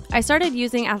 I started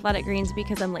using Athletic Greens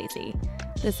because I'm lazy.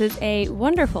 This is a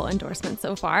wonderful endorsement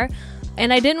so far,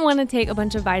 and I didn't want to take a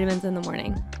bunch of vitamins in the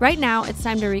morning. Right now, it's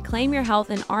time to reclaim your health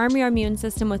and arm your immune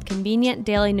system with convenient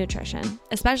daily nutrition,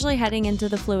 especially heading into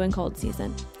the flu and cold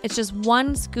season. It's just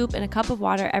one scoop in a cup of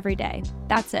water every day.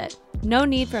 That's it. No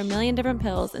need for a million different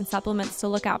pills and supplements to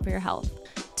look out for your health.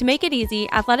 To make it easy,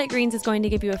 Athletic Greens is going to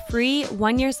give you a free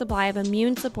 1-year supply of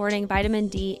immune-supporting vitamin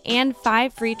D and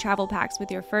 5 free travel packs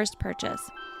with your first purchase.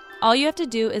 All you have to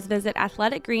do is visit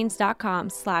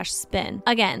athleticgreens.com/spin.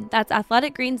 Again, that's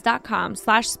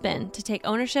athleticgreens.com/spin to take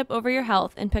ownership over your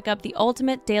health and pick up the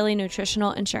ultimate daily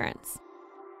nutritional insurance.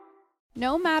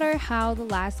 No matter how the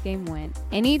last game went,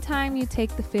 anytime you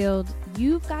take the field,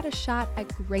 you've got a shot at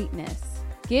greatness.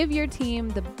 Give your team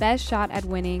the best shot at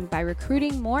winning by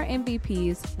recruiting more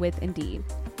MVPs with Indeed.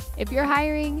 If you're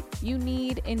hiring, you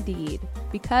need Indeed,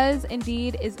 because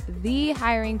Indeed is the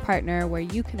hiring partner where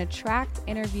you can attract,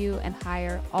 interview, and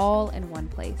hire all in one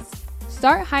place.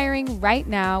 Start hiring right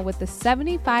now with the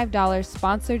 $75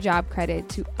 sponsored job credit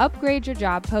to upgrade your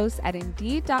job post at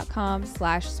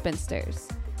Indeed.com/spinsters.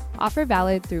 Offer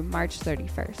valid through March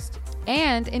 31st.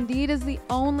 And Indeed is the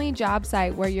only job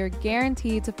site where you're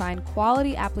guaranteed to find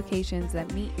quality applications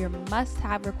that meet your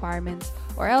must-have requirements,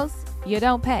 or else you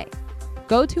don't pay.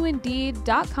 Go to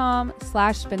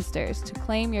Indeed.com/spinsters to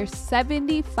claim your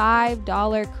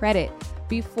 $75 credit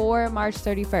before March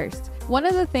 31st. One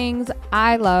of the things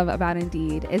I love about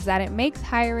Indeed is that it makes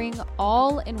hiring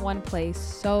all in one place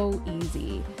so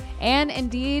easy. And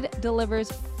Indeed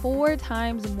delivers 4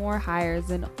 times more hires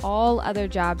than all other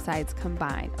job sites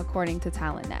combined, according to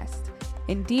Talent Nest.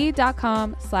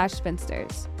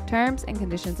 Indeed.com/spinsters. Terms and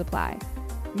conditions apply.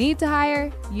 Need to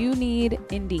hire? You need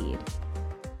Indeed.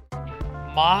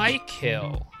 My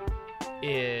kill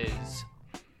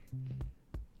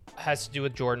has to do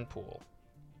with Jordan Poole.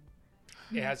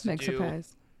 It has to Big do.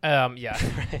 surprise. Yeah,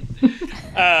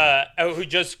 right. Who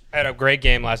just had a great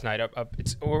game last night.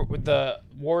 The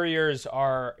Warriors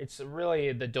are. It's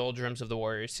really the doldrums of the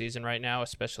Warriors season right now,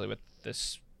 especially with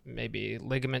this maybe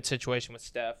ligament situation with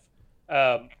Steph.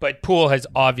 But Poole has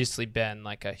obviously been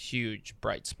like a huge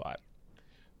bright spot.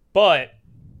 But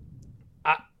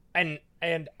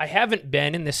And I haven't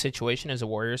been in this situation as a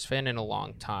Warriors fan in a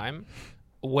long time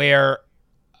where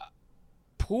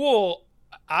Poole,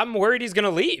 I'm worried he's going to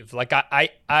leave. Like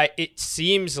it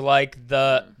seems like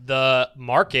the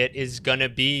market is going to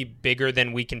be bigger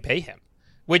than we can pay him,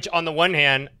 which on the one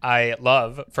hand, I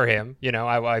love for him.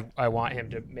 I want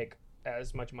him to make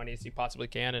as much money as he possibly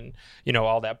can and,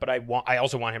 all that. But I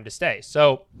also want him to stay.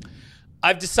 So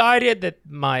I've decided that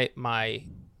my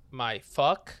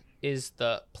fuck is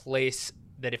the place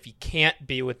that if he can't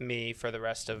be with me for the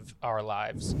rest of our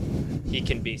lives, he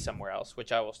can be somewhere else,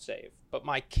 which I will save. But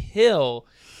my kill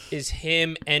is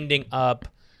him ending up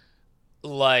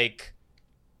like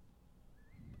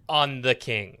on the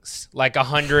Kings, like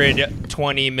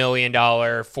 $120 million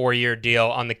 4-year deal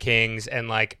on the Kings, and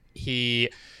like he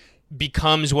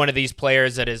becomes one of these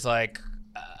players that is like,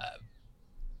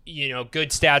 good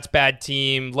stats, bad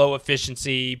team, low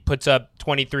efficiency, puts up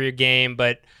 23 a game,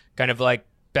 but kind of like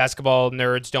basketball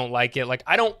nerds don't like it. Like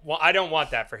I don't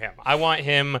want that for him. I want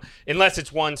him, unless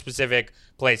it's one specific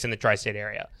place in the tri-state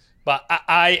area. But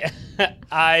I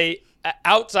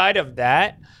outside of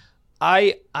that,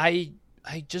 I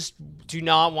just do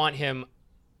not want him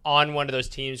on one of those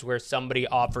teams where somebody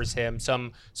offers him,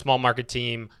 some small market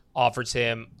team offers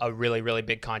him a really, really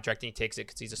big contract and he takes it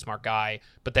because he's a smart guy,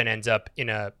 but then ends up in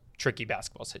a tricky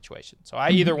basketball situation. So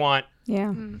I either want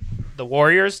the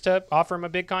Warriors to offer him a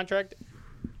big contract,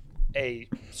 a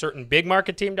certain big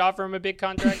market team to offer him a big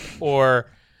contract,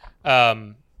 or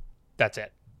that's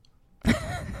it.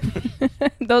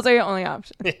 Those are your only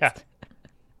options. Yeah.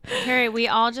 Harry, we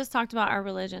all just talked about our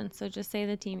religion, so just say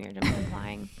the team you're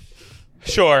implying.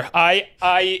 Sure. My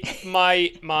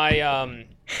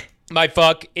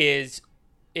fuck is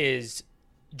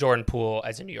Jordan Poole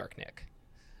as a New York Knick.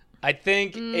 I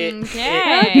think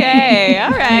Okay. All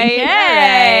right.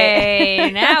 Yay.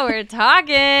 Now we're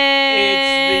talking.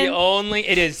 It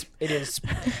is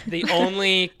the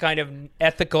only kind of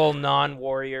ethical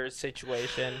non-warrior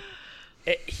situation.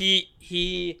 That's a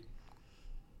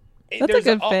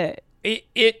good fit.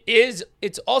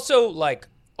 It's also like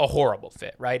a horrible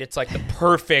fit, right? It's like the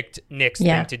perfect Knicks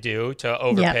thing to do, to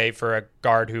overpay for a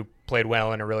guard who played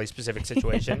well in a really specific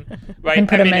situation, right? And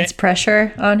put immense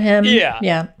pressure on him.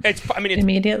 Yeah. It's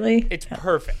immediately. It's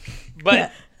perfect.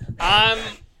 But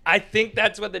I think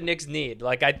that's what the Knicks need.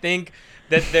 Like I think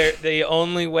that the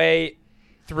only way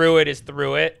through it is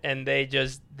through it, and they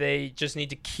just need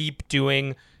to keep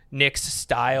doing Knicks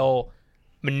style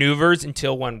maneuvers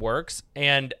until one works.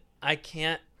 And I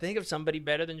can't think of somebody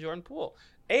better than Jordan Poole.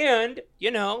 And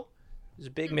there's a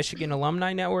big Michigan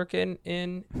alumni network in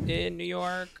New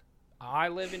York. I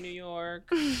live in New York.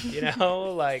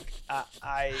 Like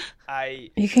I.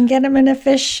 You can get him in a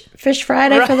fish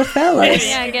Friday for the fellas.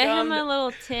 Yeah, get him a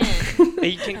little tin.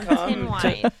 He can come. Tin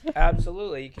Wife.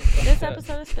 Absolutely, he can come. This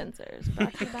episode of Spencer's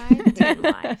brought to you by Tin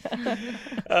Wife.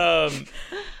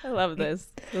 I love this.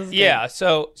 This is Yeah.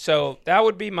 So that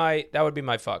would be my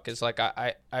fuck. Is like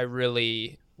I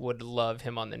really would love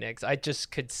him on the Knicks. I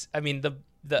just could. I mean the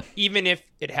even if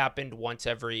it happened once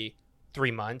every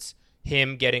 3 months.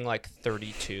 Him getting like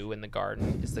 32 in the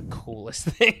Garden is the coolest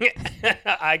thing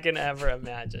I can ever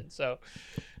imagine. So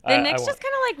the Knicks just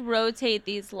kind of like rotate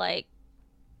these like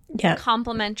Yeah.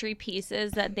 complementary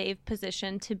pieces that they've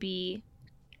positioned to be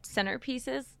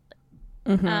centerpieces.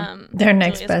 Their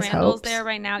next Julius best Randle's hopes. there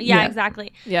right now. Yeah,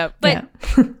 exactly. Yep. But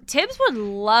Tibbs would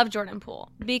love Jordan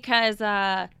Poole because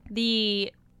the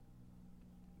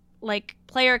like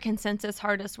player consensus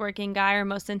hardest working guy or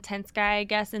most intense guy, I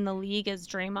guess, in the league is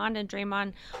Draymond, and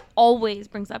Draymond always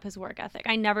brings up his work ethic.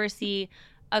 I never see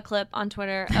a clip on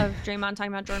Twitter of Draymond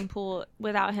talking about Jordan Poole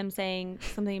without him saying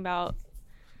something about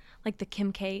like the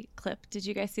Kim K clip. Did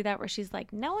you guys see that where she's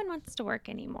like, no one wants to work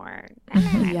anymore?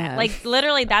 Yes. Like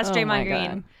literally that's Oh Draymond my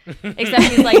Green. Except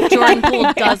he's like, Jordan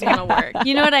Poole does want to work.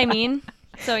 You know what I mean?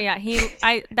 So yeah,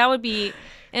 that would be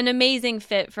an amazing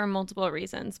fit for multiple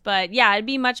reasons. But yeah, it'd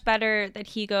be much better that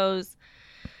he goes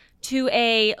to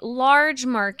a large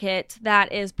market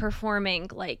that is performing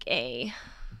like a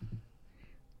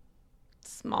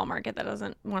small market that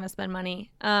doesn't want to spend money.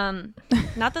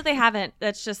 Not that they haven't.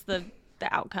 That's just the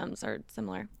outcomes are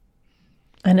similar.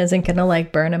 And isn't gonna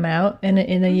like burn him out in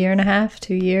a year and a half,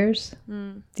 2 years.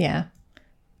 Yeah.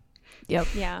 Yep.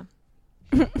 Yeah.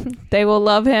 They will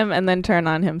love him and then turn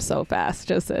on him so fast,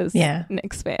 just as Yeah.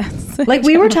 Knicks fans. Like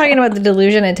we were talking about the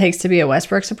delusion it takes to be a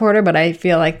Westbrook supporter, but I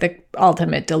feel like the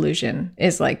ultimate delusion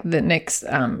is like the Knicks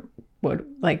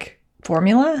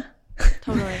formula.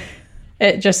 Totally.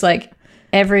 It just like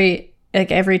every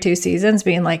 2 seasons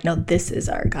being like, no, this is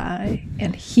our guy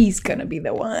and he's gonna be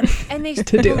the one. And they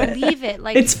To do it. believe it.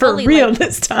 Like It's for fully, real like,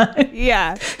 this time.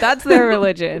 Yeah, that's their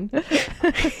religion.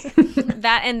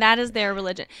 that is their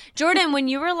religion. Jordan, when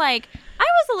you were like, I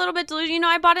was a little bit delusional,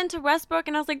 I bought into Westbrook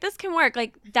and I was like, this can work.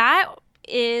 Like that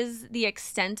is the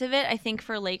extent of it, I think,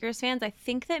 for Lakers fans. I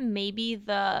think that maybe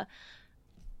the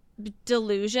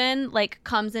delusion like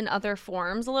comes in other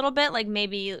forms a little bit. Like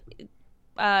maybe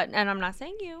and I'm not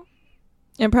saying you.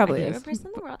 It probably my is. favorite person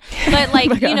in the world. But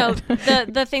like, Oh my you know,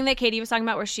 God. the thing that Katie was talking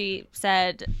about where she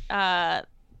said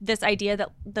this idea that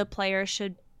the player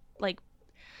should like,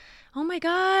 oh my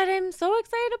God, I'm so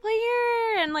excited to play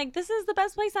here. And like, this is the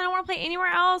best place. I don't want to play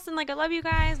anywhere else. And like, I love you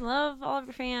guys. Love all of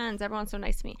your fans. Everyone's so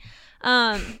nice to me.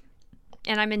 And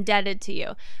I'm indebted to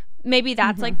you. maybe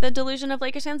that's like the delusion of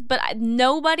Lakers fans. But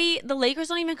the Lakers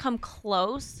don't even come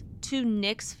close to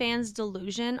Knicks fans'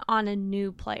 delusion on a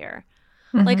new player.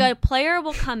 Like a player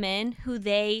will come in who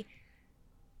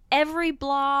every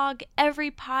blog,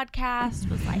 every podcast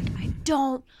was like, I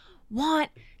don't want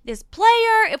this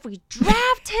player. If we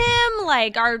draft him,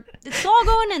 like it's all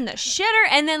going in the shitter.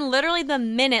 And then literally the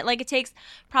minute, like it takes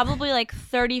probably like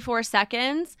 34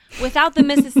 seconds without the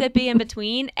Mississippi in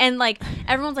between. And like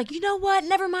everyone's like, you know what?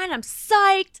 Never mind. I'm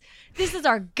psyched. This is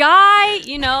our guy.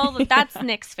 You know, that's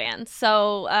Knicks fans.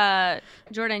 So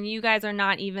Jordan, you guys are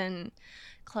not even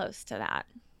close to that.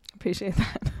 Appreciate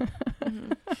that.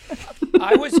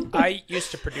 I used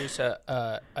to produce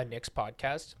a Knicks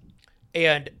podcast.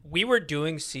 And we were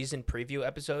doing season preview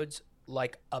episodes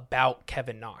like about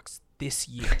Kevin Knox this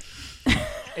year. That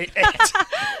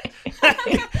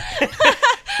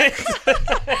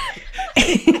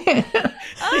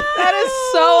is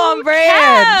so on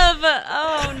brand. Kev!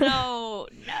 Oh no.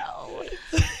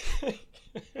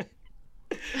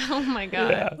 Oh my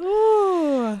god. Yeah.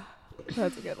 Ooh,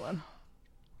 that's a good one.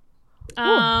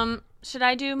 Should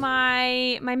I do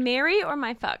my marry or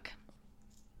my fuck?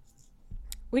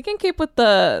 We can keep with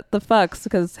the fucks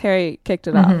because Harry kicked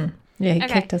it off. Yeah, he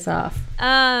Okay. kicked us off.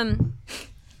 I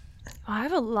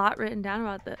have a lot written down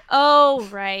about this. Oh,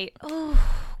 right. Oh,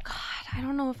 God. I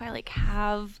don't know if I like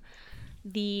have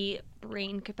the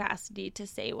brain capacity to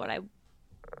say what I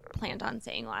planned on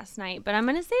saying last night, but I'm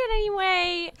going to say it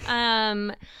anyway.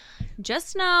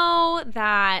 Just know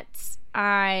that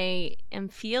I am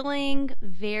feeling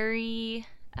very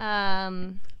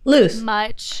Loose.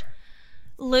 much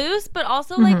loose, but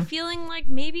also like feeling like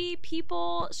maybe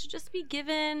people should just be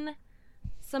given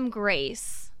some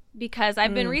grace, because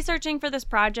I've been researching for this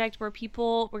project where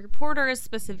reporters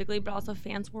specifically, but also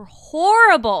fans, were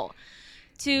horrible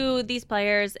to these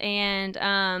players. And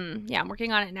I'm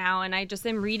working on it now, and I just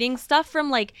am reading stuff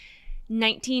from like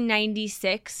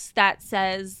 1996 that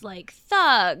says like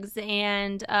thugs,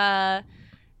 and I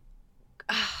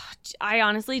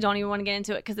honestly don't even want to get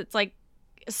into it because it's like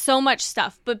so much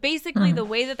stuff. But basically the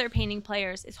way that they're painting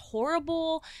players is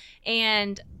horrible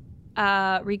and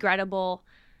regrettable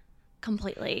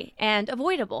completely, and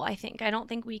avoidable. I don't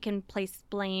think we can place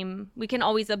blame. We can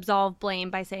always absolve blame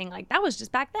by saying like that was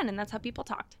just back then and that's how people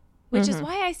talked, which is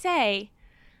why I say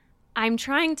I'm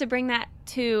trying to bring that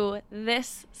to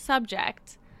this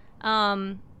subject,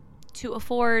 to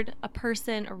afford a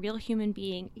person, a real human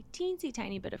being, a teensy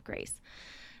tiny bit of grace.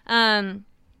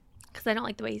 Because I don't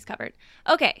like the way he's covered.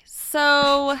 Okay,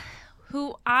 so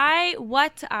what I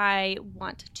want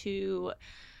to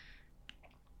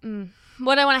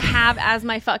have as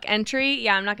my fuck entry,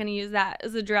 I'm not going to use that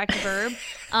as a direct verb,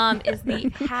 is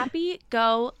the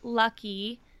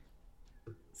happy-go-lucky,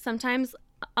 sometimes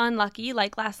unlucky,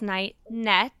 like last night,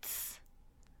 Nets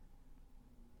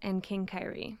and King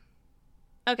Kyrie.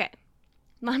 Okay,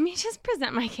 let me just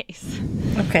present my case.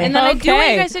 Okay. And then I do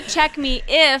want you guys to check me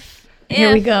if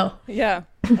Here we go. Yeah.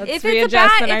 if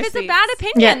it's a bad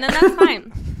opinion, then that's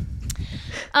fine.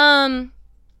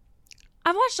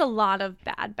 I've watched a lot of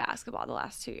bad basketball the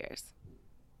last 2 years.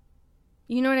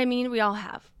 You know what I mean? We all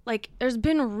have. Like, there's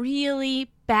been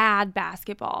really bad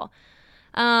basketball.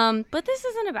 But this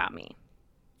isn't about me.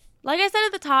 Like I said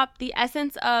at the top, the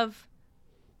essence of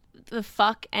the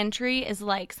fuck entry is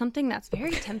like something that's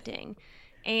very tempting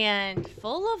and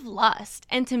full of lust.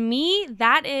 And to me,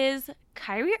 that is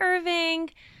Kyrie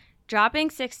Irving dropping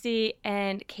 60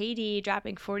 and KD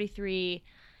dropping 43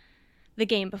 the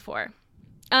game before.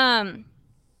 What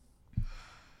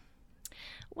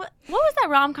was that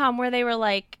rom-com where they were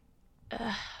like,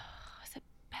 was it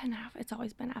Ben Affleck? It's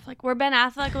always Ben Affleck. Where Ben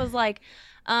Affleck was like,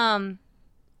 I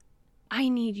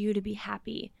need you to be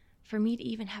happy for me to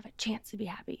even have a chance to be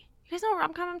happy. You guys know what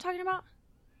rom-com I'm talking about?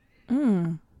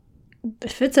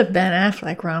 If it's a Ben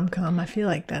Affleck rom-com, I feel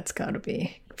like that's got to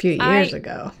be a few years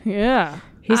ago. Yeah.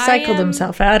 He cycled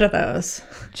himself out of those.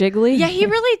 Jiggly. Yeah, he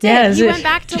really did. Yeah, he went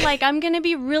back to like, I'm going to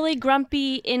be really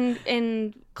grumpy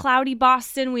in cloudy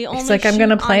Boston. It's like, I'm going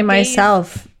to play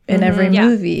myself in every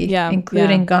movie,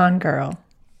 including Gone Girl.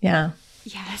 Yeah.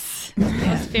 Yes.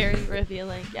 That was very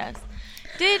revealing. Yes.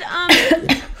 Did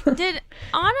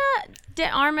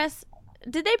Armas,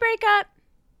 did they break up?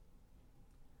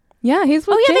 Yeah, he's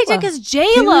with J-Lo. They did because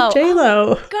J-Lo.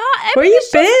 J-Lo. God, where you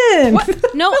been?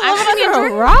 No,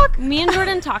 actually, me and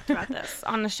Jordan talked about this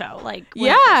on the show. Like,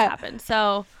 when it first happened.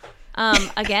 So,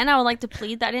 again, I would like to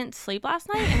plead that I didn't sleep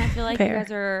last night, and I feel like you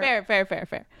guys are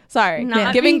fair. Sorry,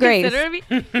 not giving grace. We're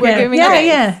giving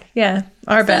grace. Yeah.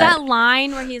 Our bad. That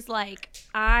line where he's like,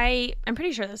 I'm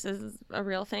pretty sure this is a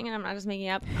real thing, and I'm not just making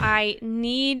it up. I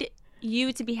need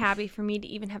you to be happy for me to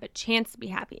even have a chance to be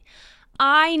happy.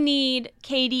 I need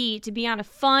KD to be on a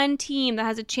fun team that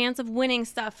has a chance of winning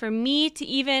stuff for me to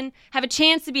even have a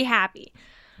chance to be happy.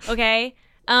 Okay?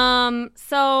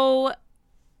 So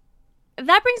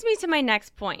that brings me to my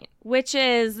next point, which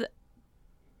is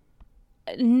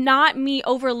not me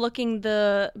overlooking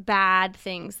the bad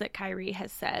things that Kyrie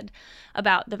has said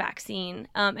about the vaccine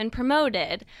and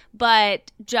promoted,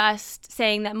 but just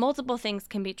saying that multiple things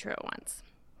can be true at once.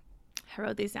 I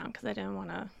wrote these down because I didn't want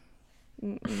to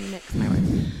mix my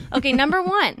words. Okay, number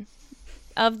one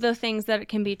of the things that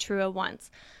can be true at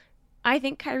once. I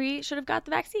think Kyrie should have got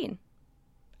the vaccine.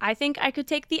 I think I could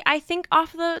take the I think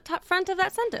off the top front of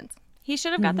that sentence. He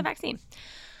should have got the vaccine.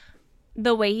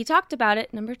 The way he talked about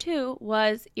it, number two,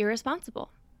 was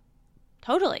irresponsible.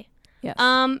 Totally. Yes.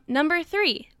 Number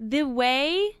three, the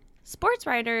way sports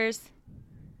writers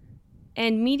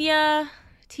and media,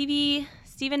 TV,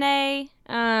 Stephen A.,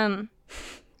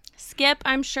 Skip,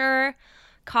 I'm sure,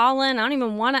 Colin, I don't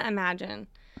even want to imagine,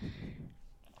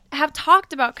 have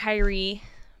talked about Kyrie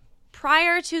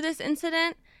prior to this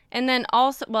incident. And then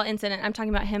also, incident, I'm talking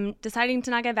about him deciding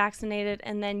to not get vaccinated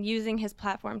and then using his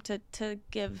platform to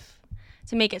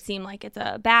make it seem like it's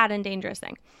a bad and dangerous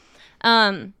thing.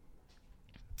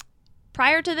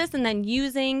 Prior to this and then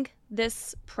using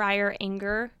this prior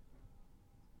anger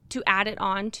to add it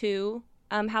on to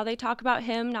how they talk about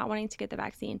him not wanting to get the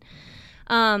vaccine.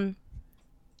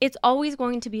 It's always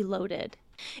going to be loaded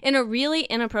in a really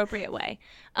inappropriate way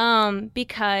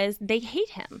because they hate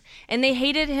him. And they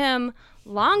hated him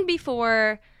long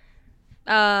before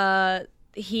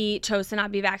he chose to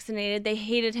not be vaccinated. They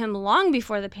hated him long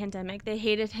before the pandemic. They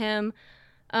hated him,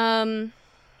 what do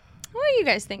you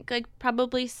guys think? Like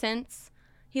probably since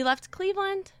he left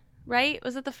Cleveland, right?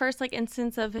 Was it the first like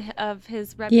instance of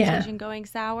his reputation going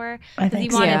sour? I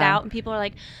think he wanted so. out and people are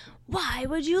like, why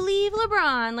would you leave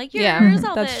LeBron? Like, you're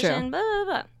selfish. That's true. And blah, blah,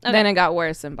 blah. Okay. Then it got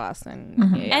worse in Boston.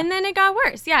 Yeah. And then it got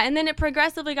worse. Yeah. And then it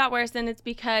progressively got worse. And it's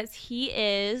because he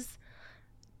is,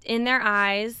 in their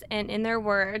eyes and in their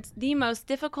words, the most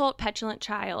difficult, petulant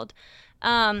child.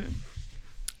 I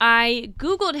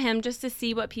Googled him just to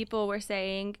see what people were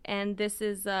saying. And this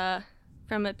is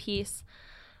from a piece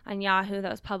on Yahoo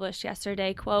that was published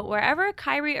yesterday. Quote, wherever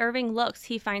Kyrie Irving looks,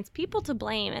 he finds people to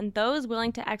blame and those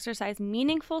willing to exercise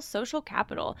meaningful social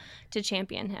capital to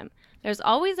champion him. There's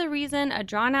always a reason, a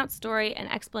drawn-out story, an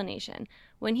explanation.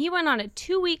 When he went on a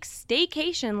 2-week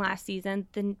staycation last season,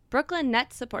 the Brooklyn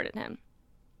Nets supported him.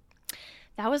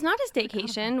 That was not a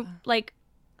staycation,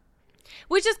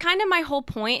 which is kind of my whole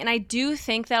point. And I do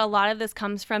think that a lot of this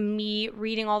comes from me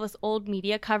reading all this old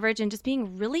media coverage and just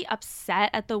being really upset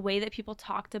at the way that people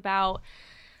talked about,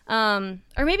 or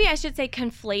maybe I should say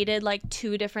conflated like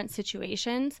two different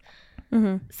situations.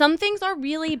 Mm-hmm. Some things are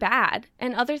really bad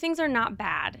and other things are not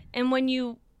bad. And when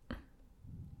you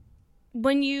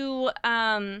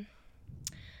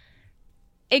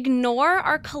ignore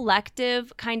our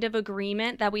collective kind of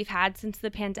agreement that we've had since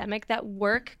the pandemic that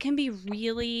work can be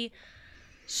really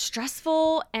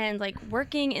stressful and like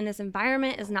working in this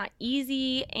environment is not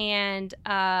easy, and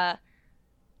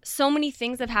so many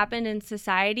things have happened in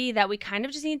society that we kind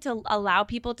of just need to allow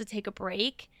people to take a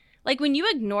break. Like when you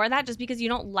ignore that just because you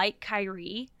don't like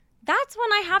Kyrie, that's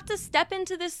when I have to step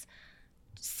into this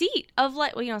seat of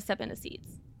like, well, you don't step into seats.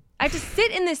 I have to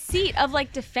sit in this seat of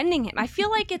like defending him. I feel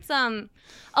like it's a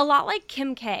lot like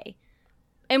Kim K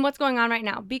and what's going on right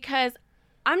now, because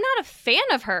I'm not a fan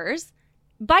of hers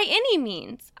by any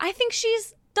means. I think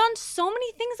she's done so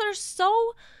many things that are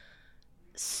so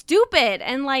stupid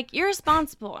and like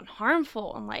irresponsible and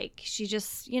harmful, and like she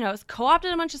just, has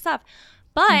co-opted a bunch of stuff.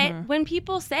 But when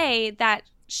people say that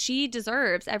she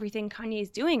deserves everything Kanye's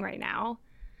doing right now,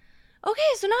 okay,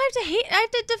 so now I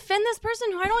have to defend this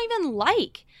person who I don't even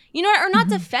like. Or not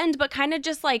defend, but kind of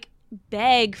just like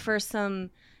beg for some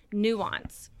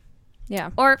nuance. Yeah.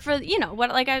 Or for, what,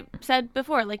 like I said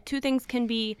before, like two things can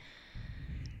be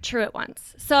true at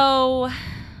once. So,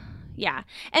 yeah.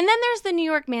 And then there's the New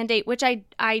York mandate, which I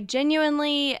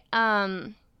genuinely,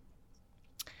 I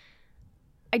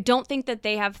don't think that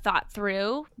they have thought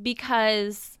through,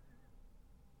 because,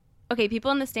 okay,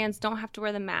 people in the stands don't have to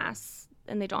wear the masks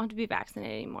and they don't have to be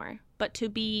vaccinated anymore. But to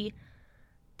be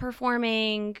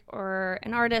performing or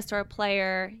an artist or a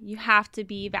player, you have to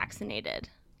be vaccinated.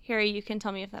 Harry, you can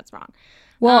tell me if that's wrong.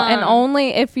 Well, and only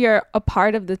if you're a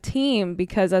part of the team,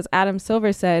 because as Adam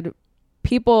Silver said,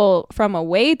 people from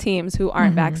away teams who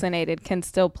aren't vaccinated can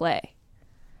still play.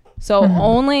 So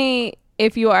only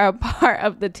if you are a part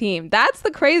of the team. That's the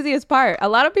craziest part. A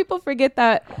lot of people forget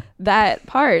that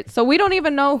part. So we don't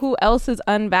even know who else is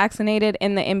unvaccinated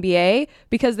in the NBA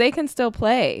because they can still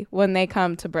play when they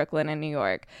come to Brooklyn and New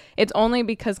York. It's only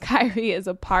because Kyrie is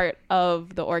a part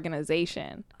of the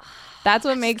organization. That's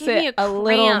what makes it a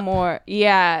little more,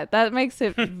 that makes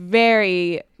it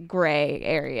very gray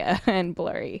area and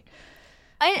blurry.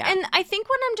 And I think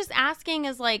what I'm just asking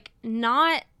is like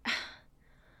not,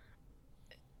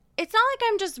 it's not like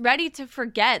I'm just ready to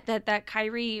forget that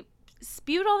Kyrie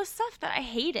spewed all the stuff that I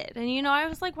hated. And, you know, I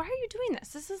was like, why are you doing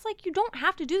this? This is like, you don't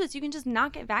have to do this. You can just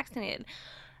not get vaccinated.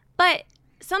 But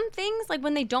some things, like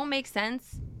when they don't make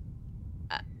sense,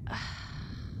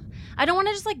 I don't want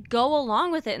to just like go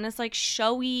along with it in this like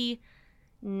showy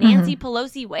Nancy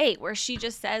Pelosi way where she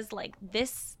just says like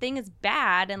this thing is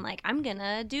bad and like I'm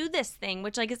gonna do this thing,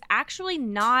 which like is actually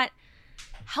not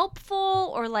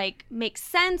helpful or like makes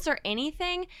sense or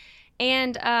anything.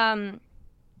 And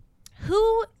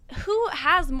who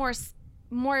has more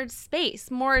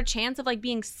space, more chance of like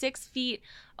being 6 feet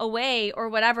away or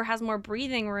whatever, has more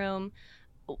breathing room,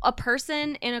 a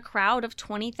person in a crowd of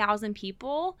 20,000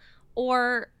 people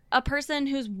or a person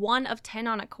who's 1 of 10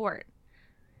 on a court?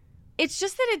 It's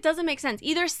just that it doesn't make sense.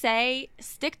 Either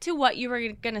stick to what you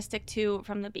were going to stick to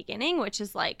from the beginning, which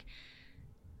is like,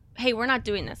 hey, we're not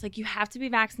doing this. Like, you have to be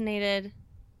vaccinated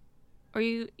or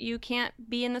you can't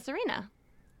be in this arena.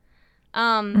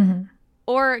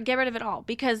 Or get rid of it all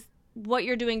because what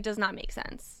you're doing does not make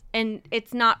sense. And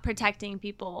it's not protecting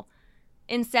people.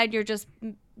 Instead, you're just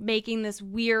making this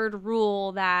weird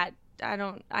rule that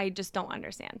I just don't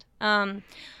understand.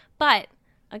 But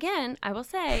again, I will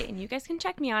say, and you guys can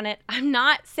check me on it, I'm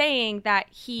not saying that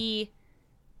he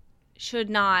should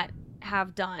not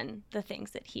have done the things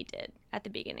that he did at the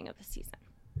beginning of the season.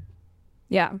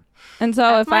 Yeah. And so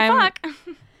That's if my I'm fuck.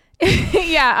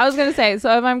 yeah, I was going to say,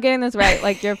 so if I'm getting this right,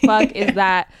 like your fuck is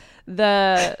that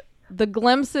the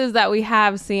glimpses that we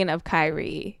have seen of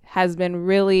Kyrie has been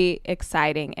really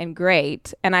exciting and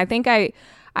great. And I think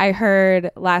I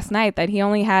heard last night that he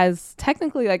only has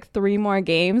technically like 3 more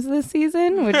games this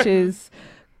season, which is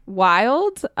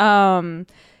wild. And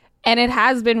it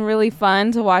has been really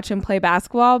fun to watch him play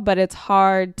basketball, but it's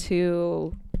hard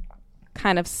to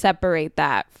kind of separate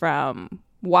that from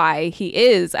why he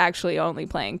is actually only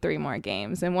playing 3 more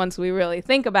games. And once we really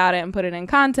think about it and put it in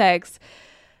context,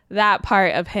 that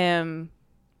part of him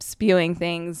spewing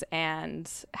things and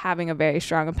having a very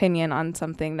strong opinion on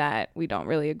something that we don't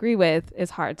really agree with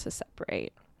is hard to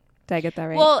separate. Did I get that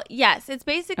right? Well, yes. It's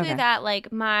basically Okay. that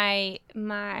like my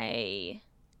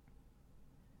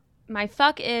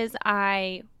fuck is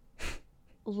I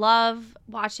love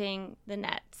watching the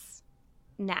Nets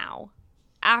now.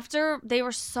 After they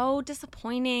were so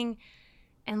disappointing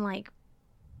and like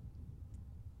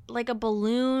a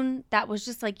balloon that was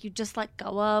just like you just let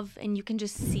go of and you can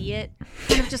just see it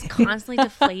kind of just constantly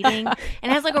deflating and it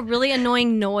has like a really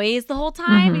annoying noise the whole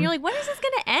time and you're like, when is this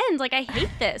gonna end? Like, I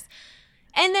hate this.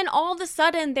 And then all of a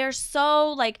sudden they're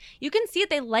so like, you can see it,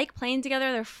 they like playing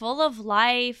together, they're full of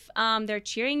life, they're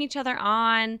cheering each other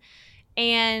on,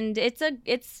 and it's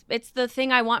the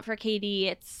thing I want for KD.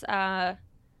 It's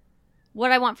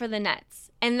what I want for the Nets.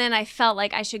 And then I felt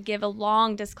like I should give a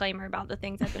long disclaimer about the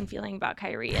things I've been feeling about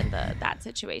Kyrie and that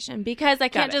situation, because I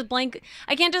can't just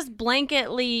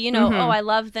blanketly, you know, oh, I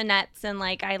love the Nets and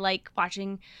like I like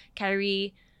watching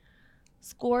Kyrie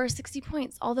score 60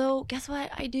 points. Although, guess what?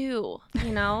 I do.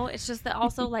 You know, it's just that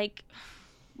also like,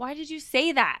 why did you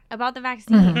say that about the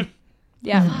vaccine?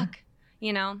 Yeah. Fuck.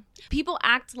 You know, people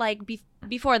act like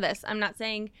before this, I'm not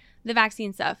saying the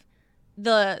vaccine stuff,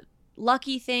 the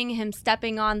lucky thing, him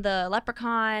stepping on the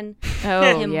leprechaun,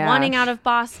 him wanting out of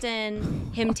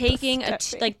Boston, him taking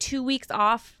like 2 weeks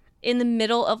off in the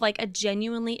middle of like a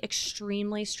genuinely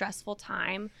extremely stressful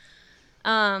time.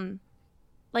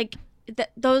 Like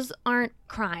those aren't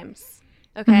crimes.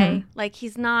 Okay. Like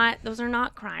those are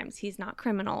not crimes. He's not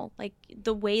criminal. Like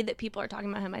the way that people are talking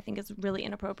about him, I think is really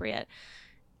inappropriate.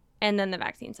 And then the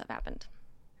vaccine stuff happened.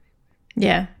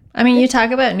 Yeah. I mean, you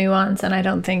talk about nuance, and I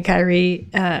don't think Kyrie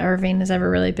Irving has ever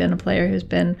really been a player who's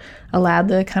been allowed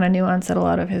the kind of nuance that a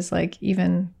lot of his, like,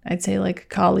 even I'd say like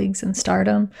colleagues in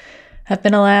stardom have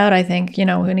been allowed. I think, you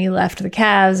know, when he left the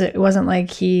Cavs, it wasn't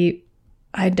like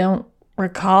I don't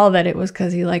recall that it was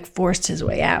because he like forced his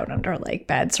way out under like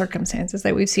bad circumstances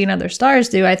that we've seen other stars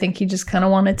do. I think he just kind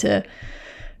of wanted to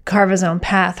carve his own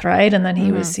path, right? And then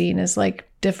he was seen as like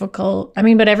difficult. I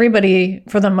mean, but everybody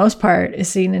for the most part is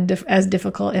seen as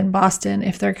difficult in Boston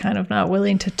if they're kind of not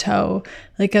willing to toe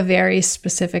like a very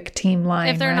specific team line,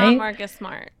 if they're right? not Marcus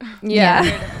Smart. Yeah.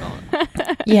 They're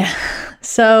difficult. Yeah.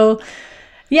 So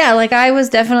Yeah, like I was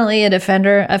definitely a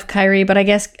defender of Kyrie, but I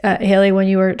guess Haley, when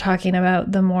you were talking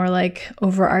about the more like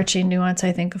overarching nuance,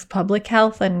 I think of public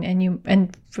health,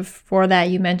 and before that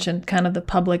you mentioned kind of the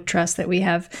public trust that we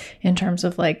have in terms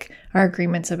of like our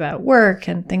agreements about work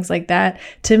and things like that.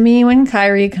 To me, when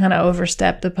Kyrie kind of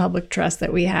overstepped the public trust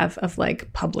that we have of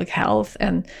like public health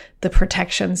and the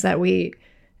protections that we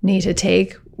need to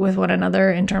take with one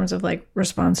another in terms of like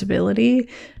responsibility,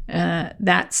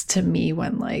 that's to me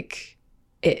when like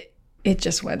it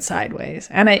just went sideways.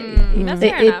 And that's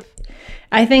fair enough.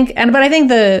 I think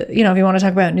the, you know, if you want to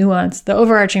talk about nuance, the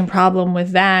overarching problem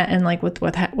with that and like with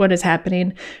what is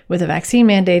happening with the vaccine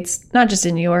mandates, not just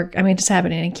in New York, I mean, it's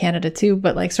happening in Canada too,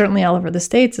 but like certainly all over the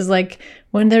States, is like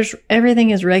when everything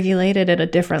is regulated at a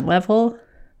different level,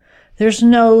 there's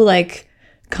no like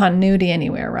continuity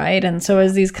anywhere, right? And so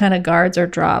as these kind of guards are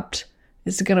dropped,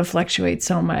 it's going to fluctuate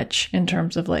so much in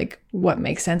terms of like what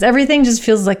makes sense. Everything just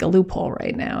feels like a loophole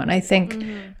right now. And I think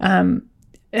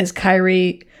as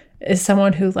Kyrie is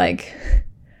someone who like,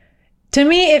 to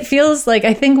me, it feels like,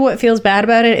 I think what feels bad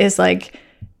about it is like,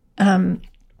 and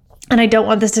I don't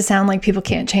want this to sound like people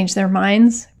can't change their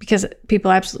minds, because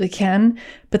people absolutely can.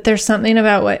 But there's something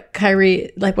about what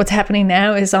Kyrie, like what's happening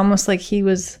now is almost like he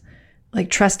was like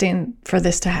trusting for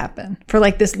this to happen, for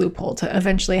like this loophole to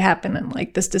eventually happen, and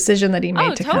like this decision that he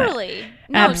made to totally.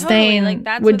 Abstain Like,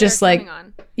 that's would what just they're like, coming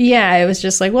on. yeah, it was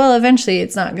just like, well, eventually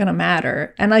it's not going to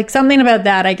matter. And like something about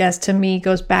that, I guess, to me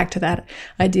goes back to that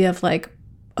idea of like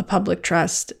a public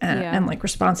trust and like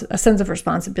a sense of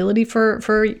responsibility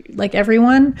for like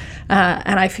everyone.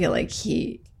 And I feel like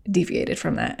he deviated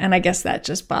from that. And I guess that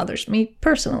just bothers me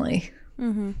personally.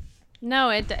 Mm-hmm. No,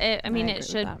 I mean,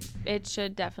 it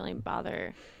should definitely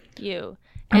bother you.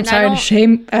 I'm sorry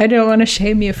I don't want to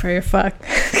shame you for your fuck.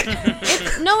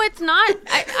 It's not.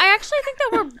 I actually think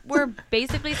that we're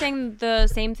basically saying the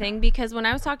same thing, because when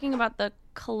I was talking about the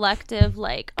collective,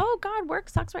 like, oh God, work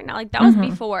sucks right now, like that was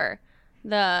before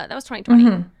that was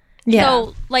 2020. Yeah.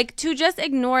 So like to just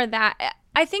ignore that,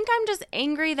 I think I'm just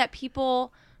angry that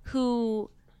people who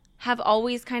have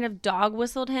always kind of dog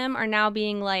whistled him are now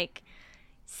being like,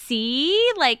 see,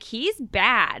 like he's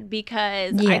bad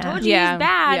because I told you he's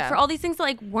bad for all these things that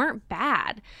like weren't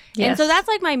bad. Yes. And so that's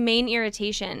like my main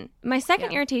irritation. My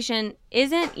second irritation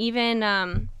isn't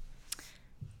even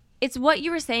it's what you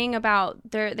were saying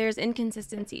about there's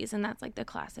inconsistencies, and that's like the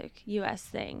classic US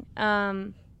thing.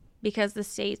 Because the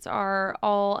states are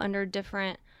all under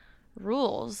different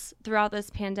rules throughout this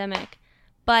pandemic.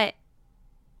 But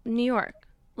New York,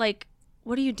 like,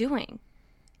 what are you doing?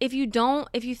 If you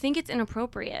think it's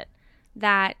inappropriate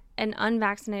that an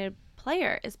unvaccinated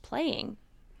player is playing,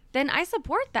 then I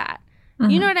support that.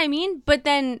 You know what I mean? But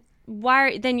then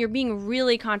then you're being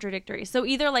really contradictory. So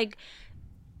either like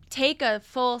take a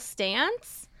full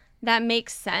stance that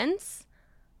makes sense,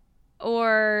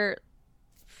 or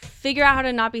figure out how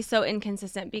to not be so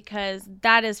inconsistent, because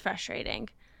that is frustrating.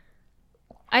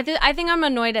 I think I'm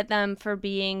annoyed at them for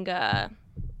being if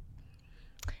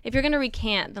you're going to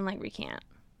recant, then like recant.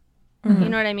 You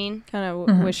know what I mean? Kind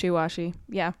of wishy-washy.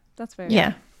 Yeah, that's fair.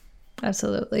 Yeah,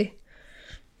 absolutely.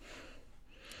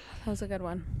 That was a good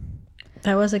one.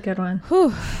 That was a good one.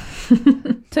 Whew.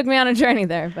 Took me on a journey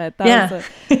there, but that was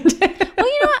it. Well,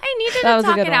 you know what? I needed to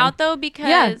talk it out, though,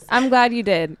 because... I'm glad you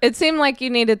did. It seemed like you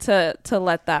needed to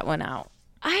let that one out.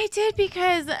 I did,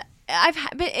 because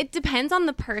but it depends on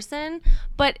the person,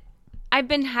 but I've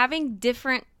been having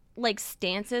different like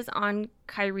stances on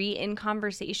Kyrie in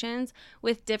conversations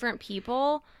with different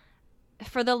people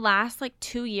for the last like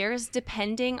 2 years,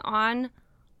 depending on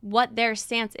what their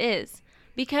stance is.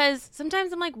 Because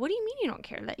sometimes I'm like, what do you mean you don't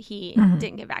care that he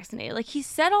didn't get vaccinated? Like, he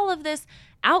said all of this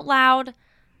out loud,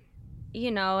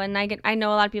 you know, and I know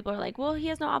a lot of people are like, well, he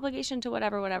has no obligation to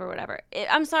whatever.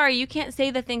 I'm sorry, you can't say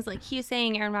the things like he's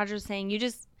saying, Aaron Rodgers is saying.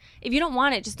 If you don't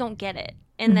want it, just don't get it.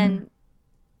 And then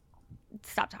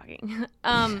stop talking.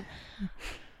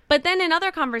 But then in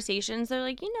other conversations, they're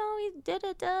like, you know, he did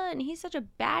it, and he's such a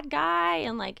bad guy,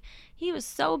 and like he was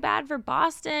so bad for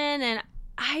Boston, and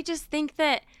I just think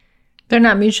that they're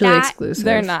not mutually exclusive.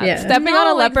 They're not. Yeah. Stepping on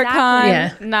a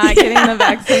leprechaun, not getting the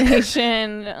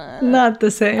vaccination. Not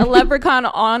the same. A leprechaun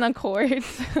on a court,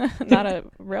 not a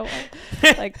real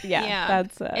one. Like,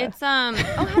 that's... It's,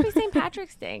 happy St.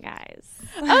 Patrick's Day, guys.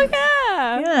 Oh,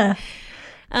 yeah. Yeah.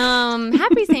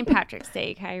 Happy St. Patrick's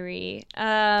Day, Kyrie.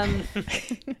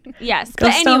 Yes. Go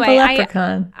but stomp anyway, a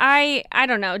leprechaun. I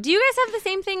don't know. Do you guys have the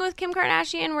same thing with Kim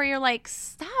Kardashian where you're like,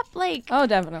 stop, like... Oh,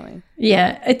 definitely.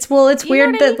 Yeah. It's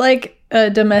weird that, like,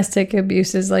 domestic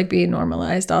abuse is like being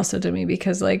normalized also to me,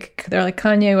 because like they're like,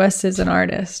 Kanye West is an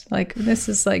artist. Like this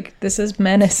is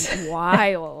menace.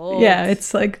 Wild. Yeah,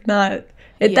 it's like not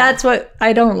it. Yeah. That's what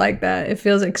I don't like. That it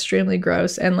feels extremely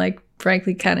gross and like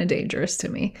frankly kind of dangerous to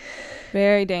me.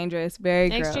 Very dangerous. Very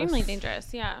gross. Extremely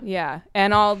dangerous. Yeah. Yeah,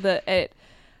 and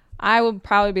I would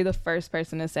probably be the first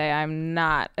person to say I'm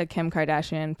not a Kim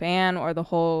Kardashian fan or the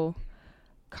whole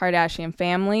Kardashian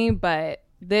family, but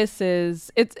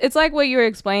it's like what you were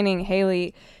explaining,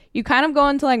 Haley. You kind of go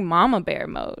into like mama bear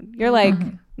mode. You're like,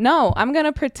 no, I'm going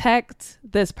to protect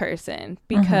this person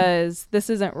because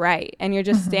this isn't right. And you're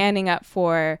just standing up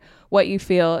for what you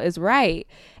feel is right.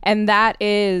 And that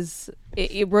is,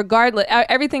 regardless,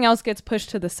 everything else gets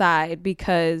pushed to the side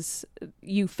because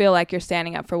you feel like you're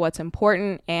standing up for what's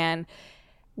important. And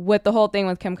with the whole thing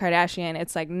with Kim Kardashian,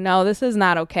 it's like, no, this is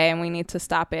not okay. And we need to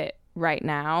stop it right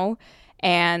now.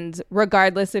 And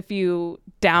regardless if you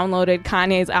downloaded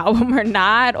Kanye's album or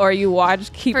not, or you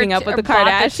watched Keeping Up with the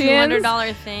Kardashians,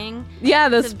 $200 thing. Yeah,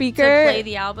 the speaker to play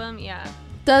the album. Yeah,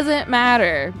 doesn't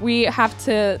matter. We have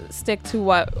to stick to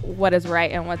what is right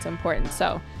and what's important.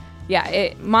 So,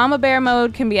 yeah, Mama Bear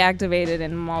mode can be activated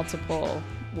in multiple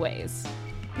ways.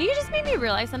 You just made me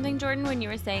realize something, Jordan, when you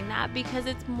were saying that, because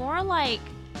it's more like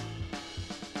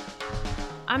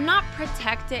I'm not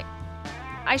protecting.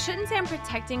 I shouldn't say I'm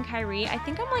protecting Kyrie. I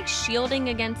think I'm like shielding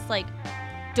against like,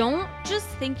 don't just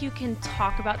think you can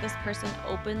talk about this person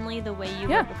openly the way you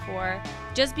were before,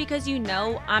 just because you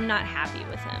know I'm not happy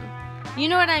with him. You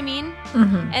know what I mean?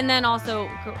 Mm-hmm. And then also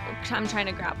I'm trying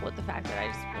to grapple with the fact that I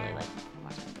just really like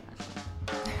watching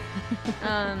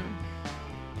that.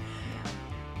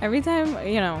 Every time,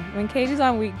 when Katie's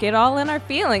on, we get all in our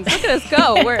feelings. Look at us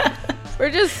go.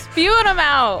 We're just spewing them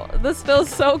out. This feels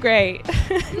so great.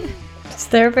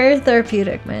 They're very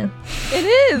therapeutic, man. It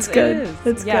is. It's good. It is.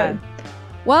 It's good.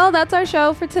 Well, that's our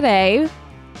show for today.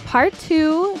 Part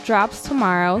 2 drops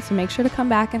tomorrow, so make sure to come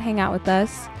back and hang out with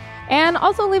us. And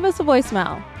also leave us a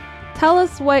voicemail. Tell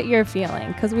us what you're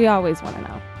feeling, because we always want to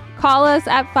know. Call us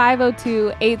at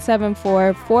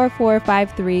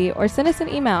 502-874-4453 or send us an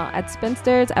email at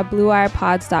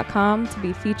spinsters@bluewirepods.com to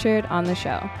be featured on the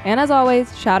show. And as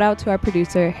always, shout out to our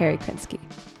producer, Harry Krinsky.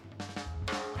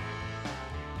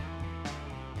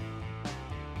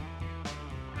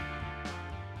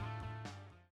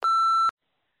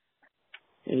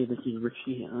 Hey, this is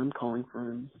Richie. I'm calling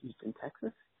from Houston,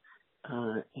 Texas,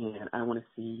 and I want to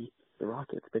see the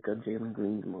Rockets pick up Jalen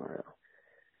Green tomorrow.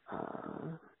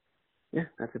 Yeah,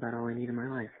 that's about all I need in my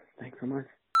life. Thanks so much.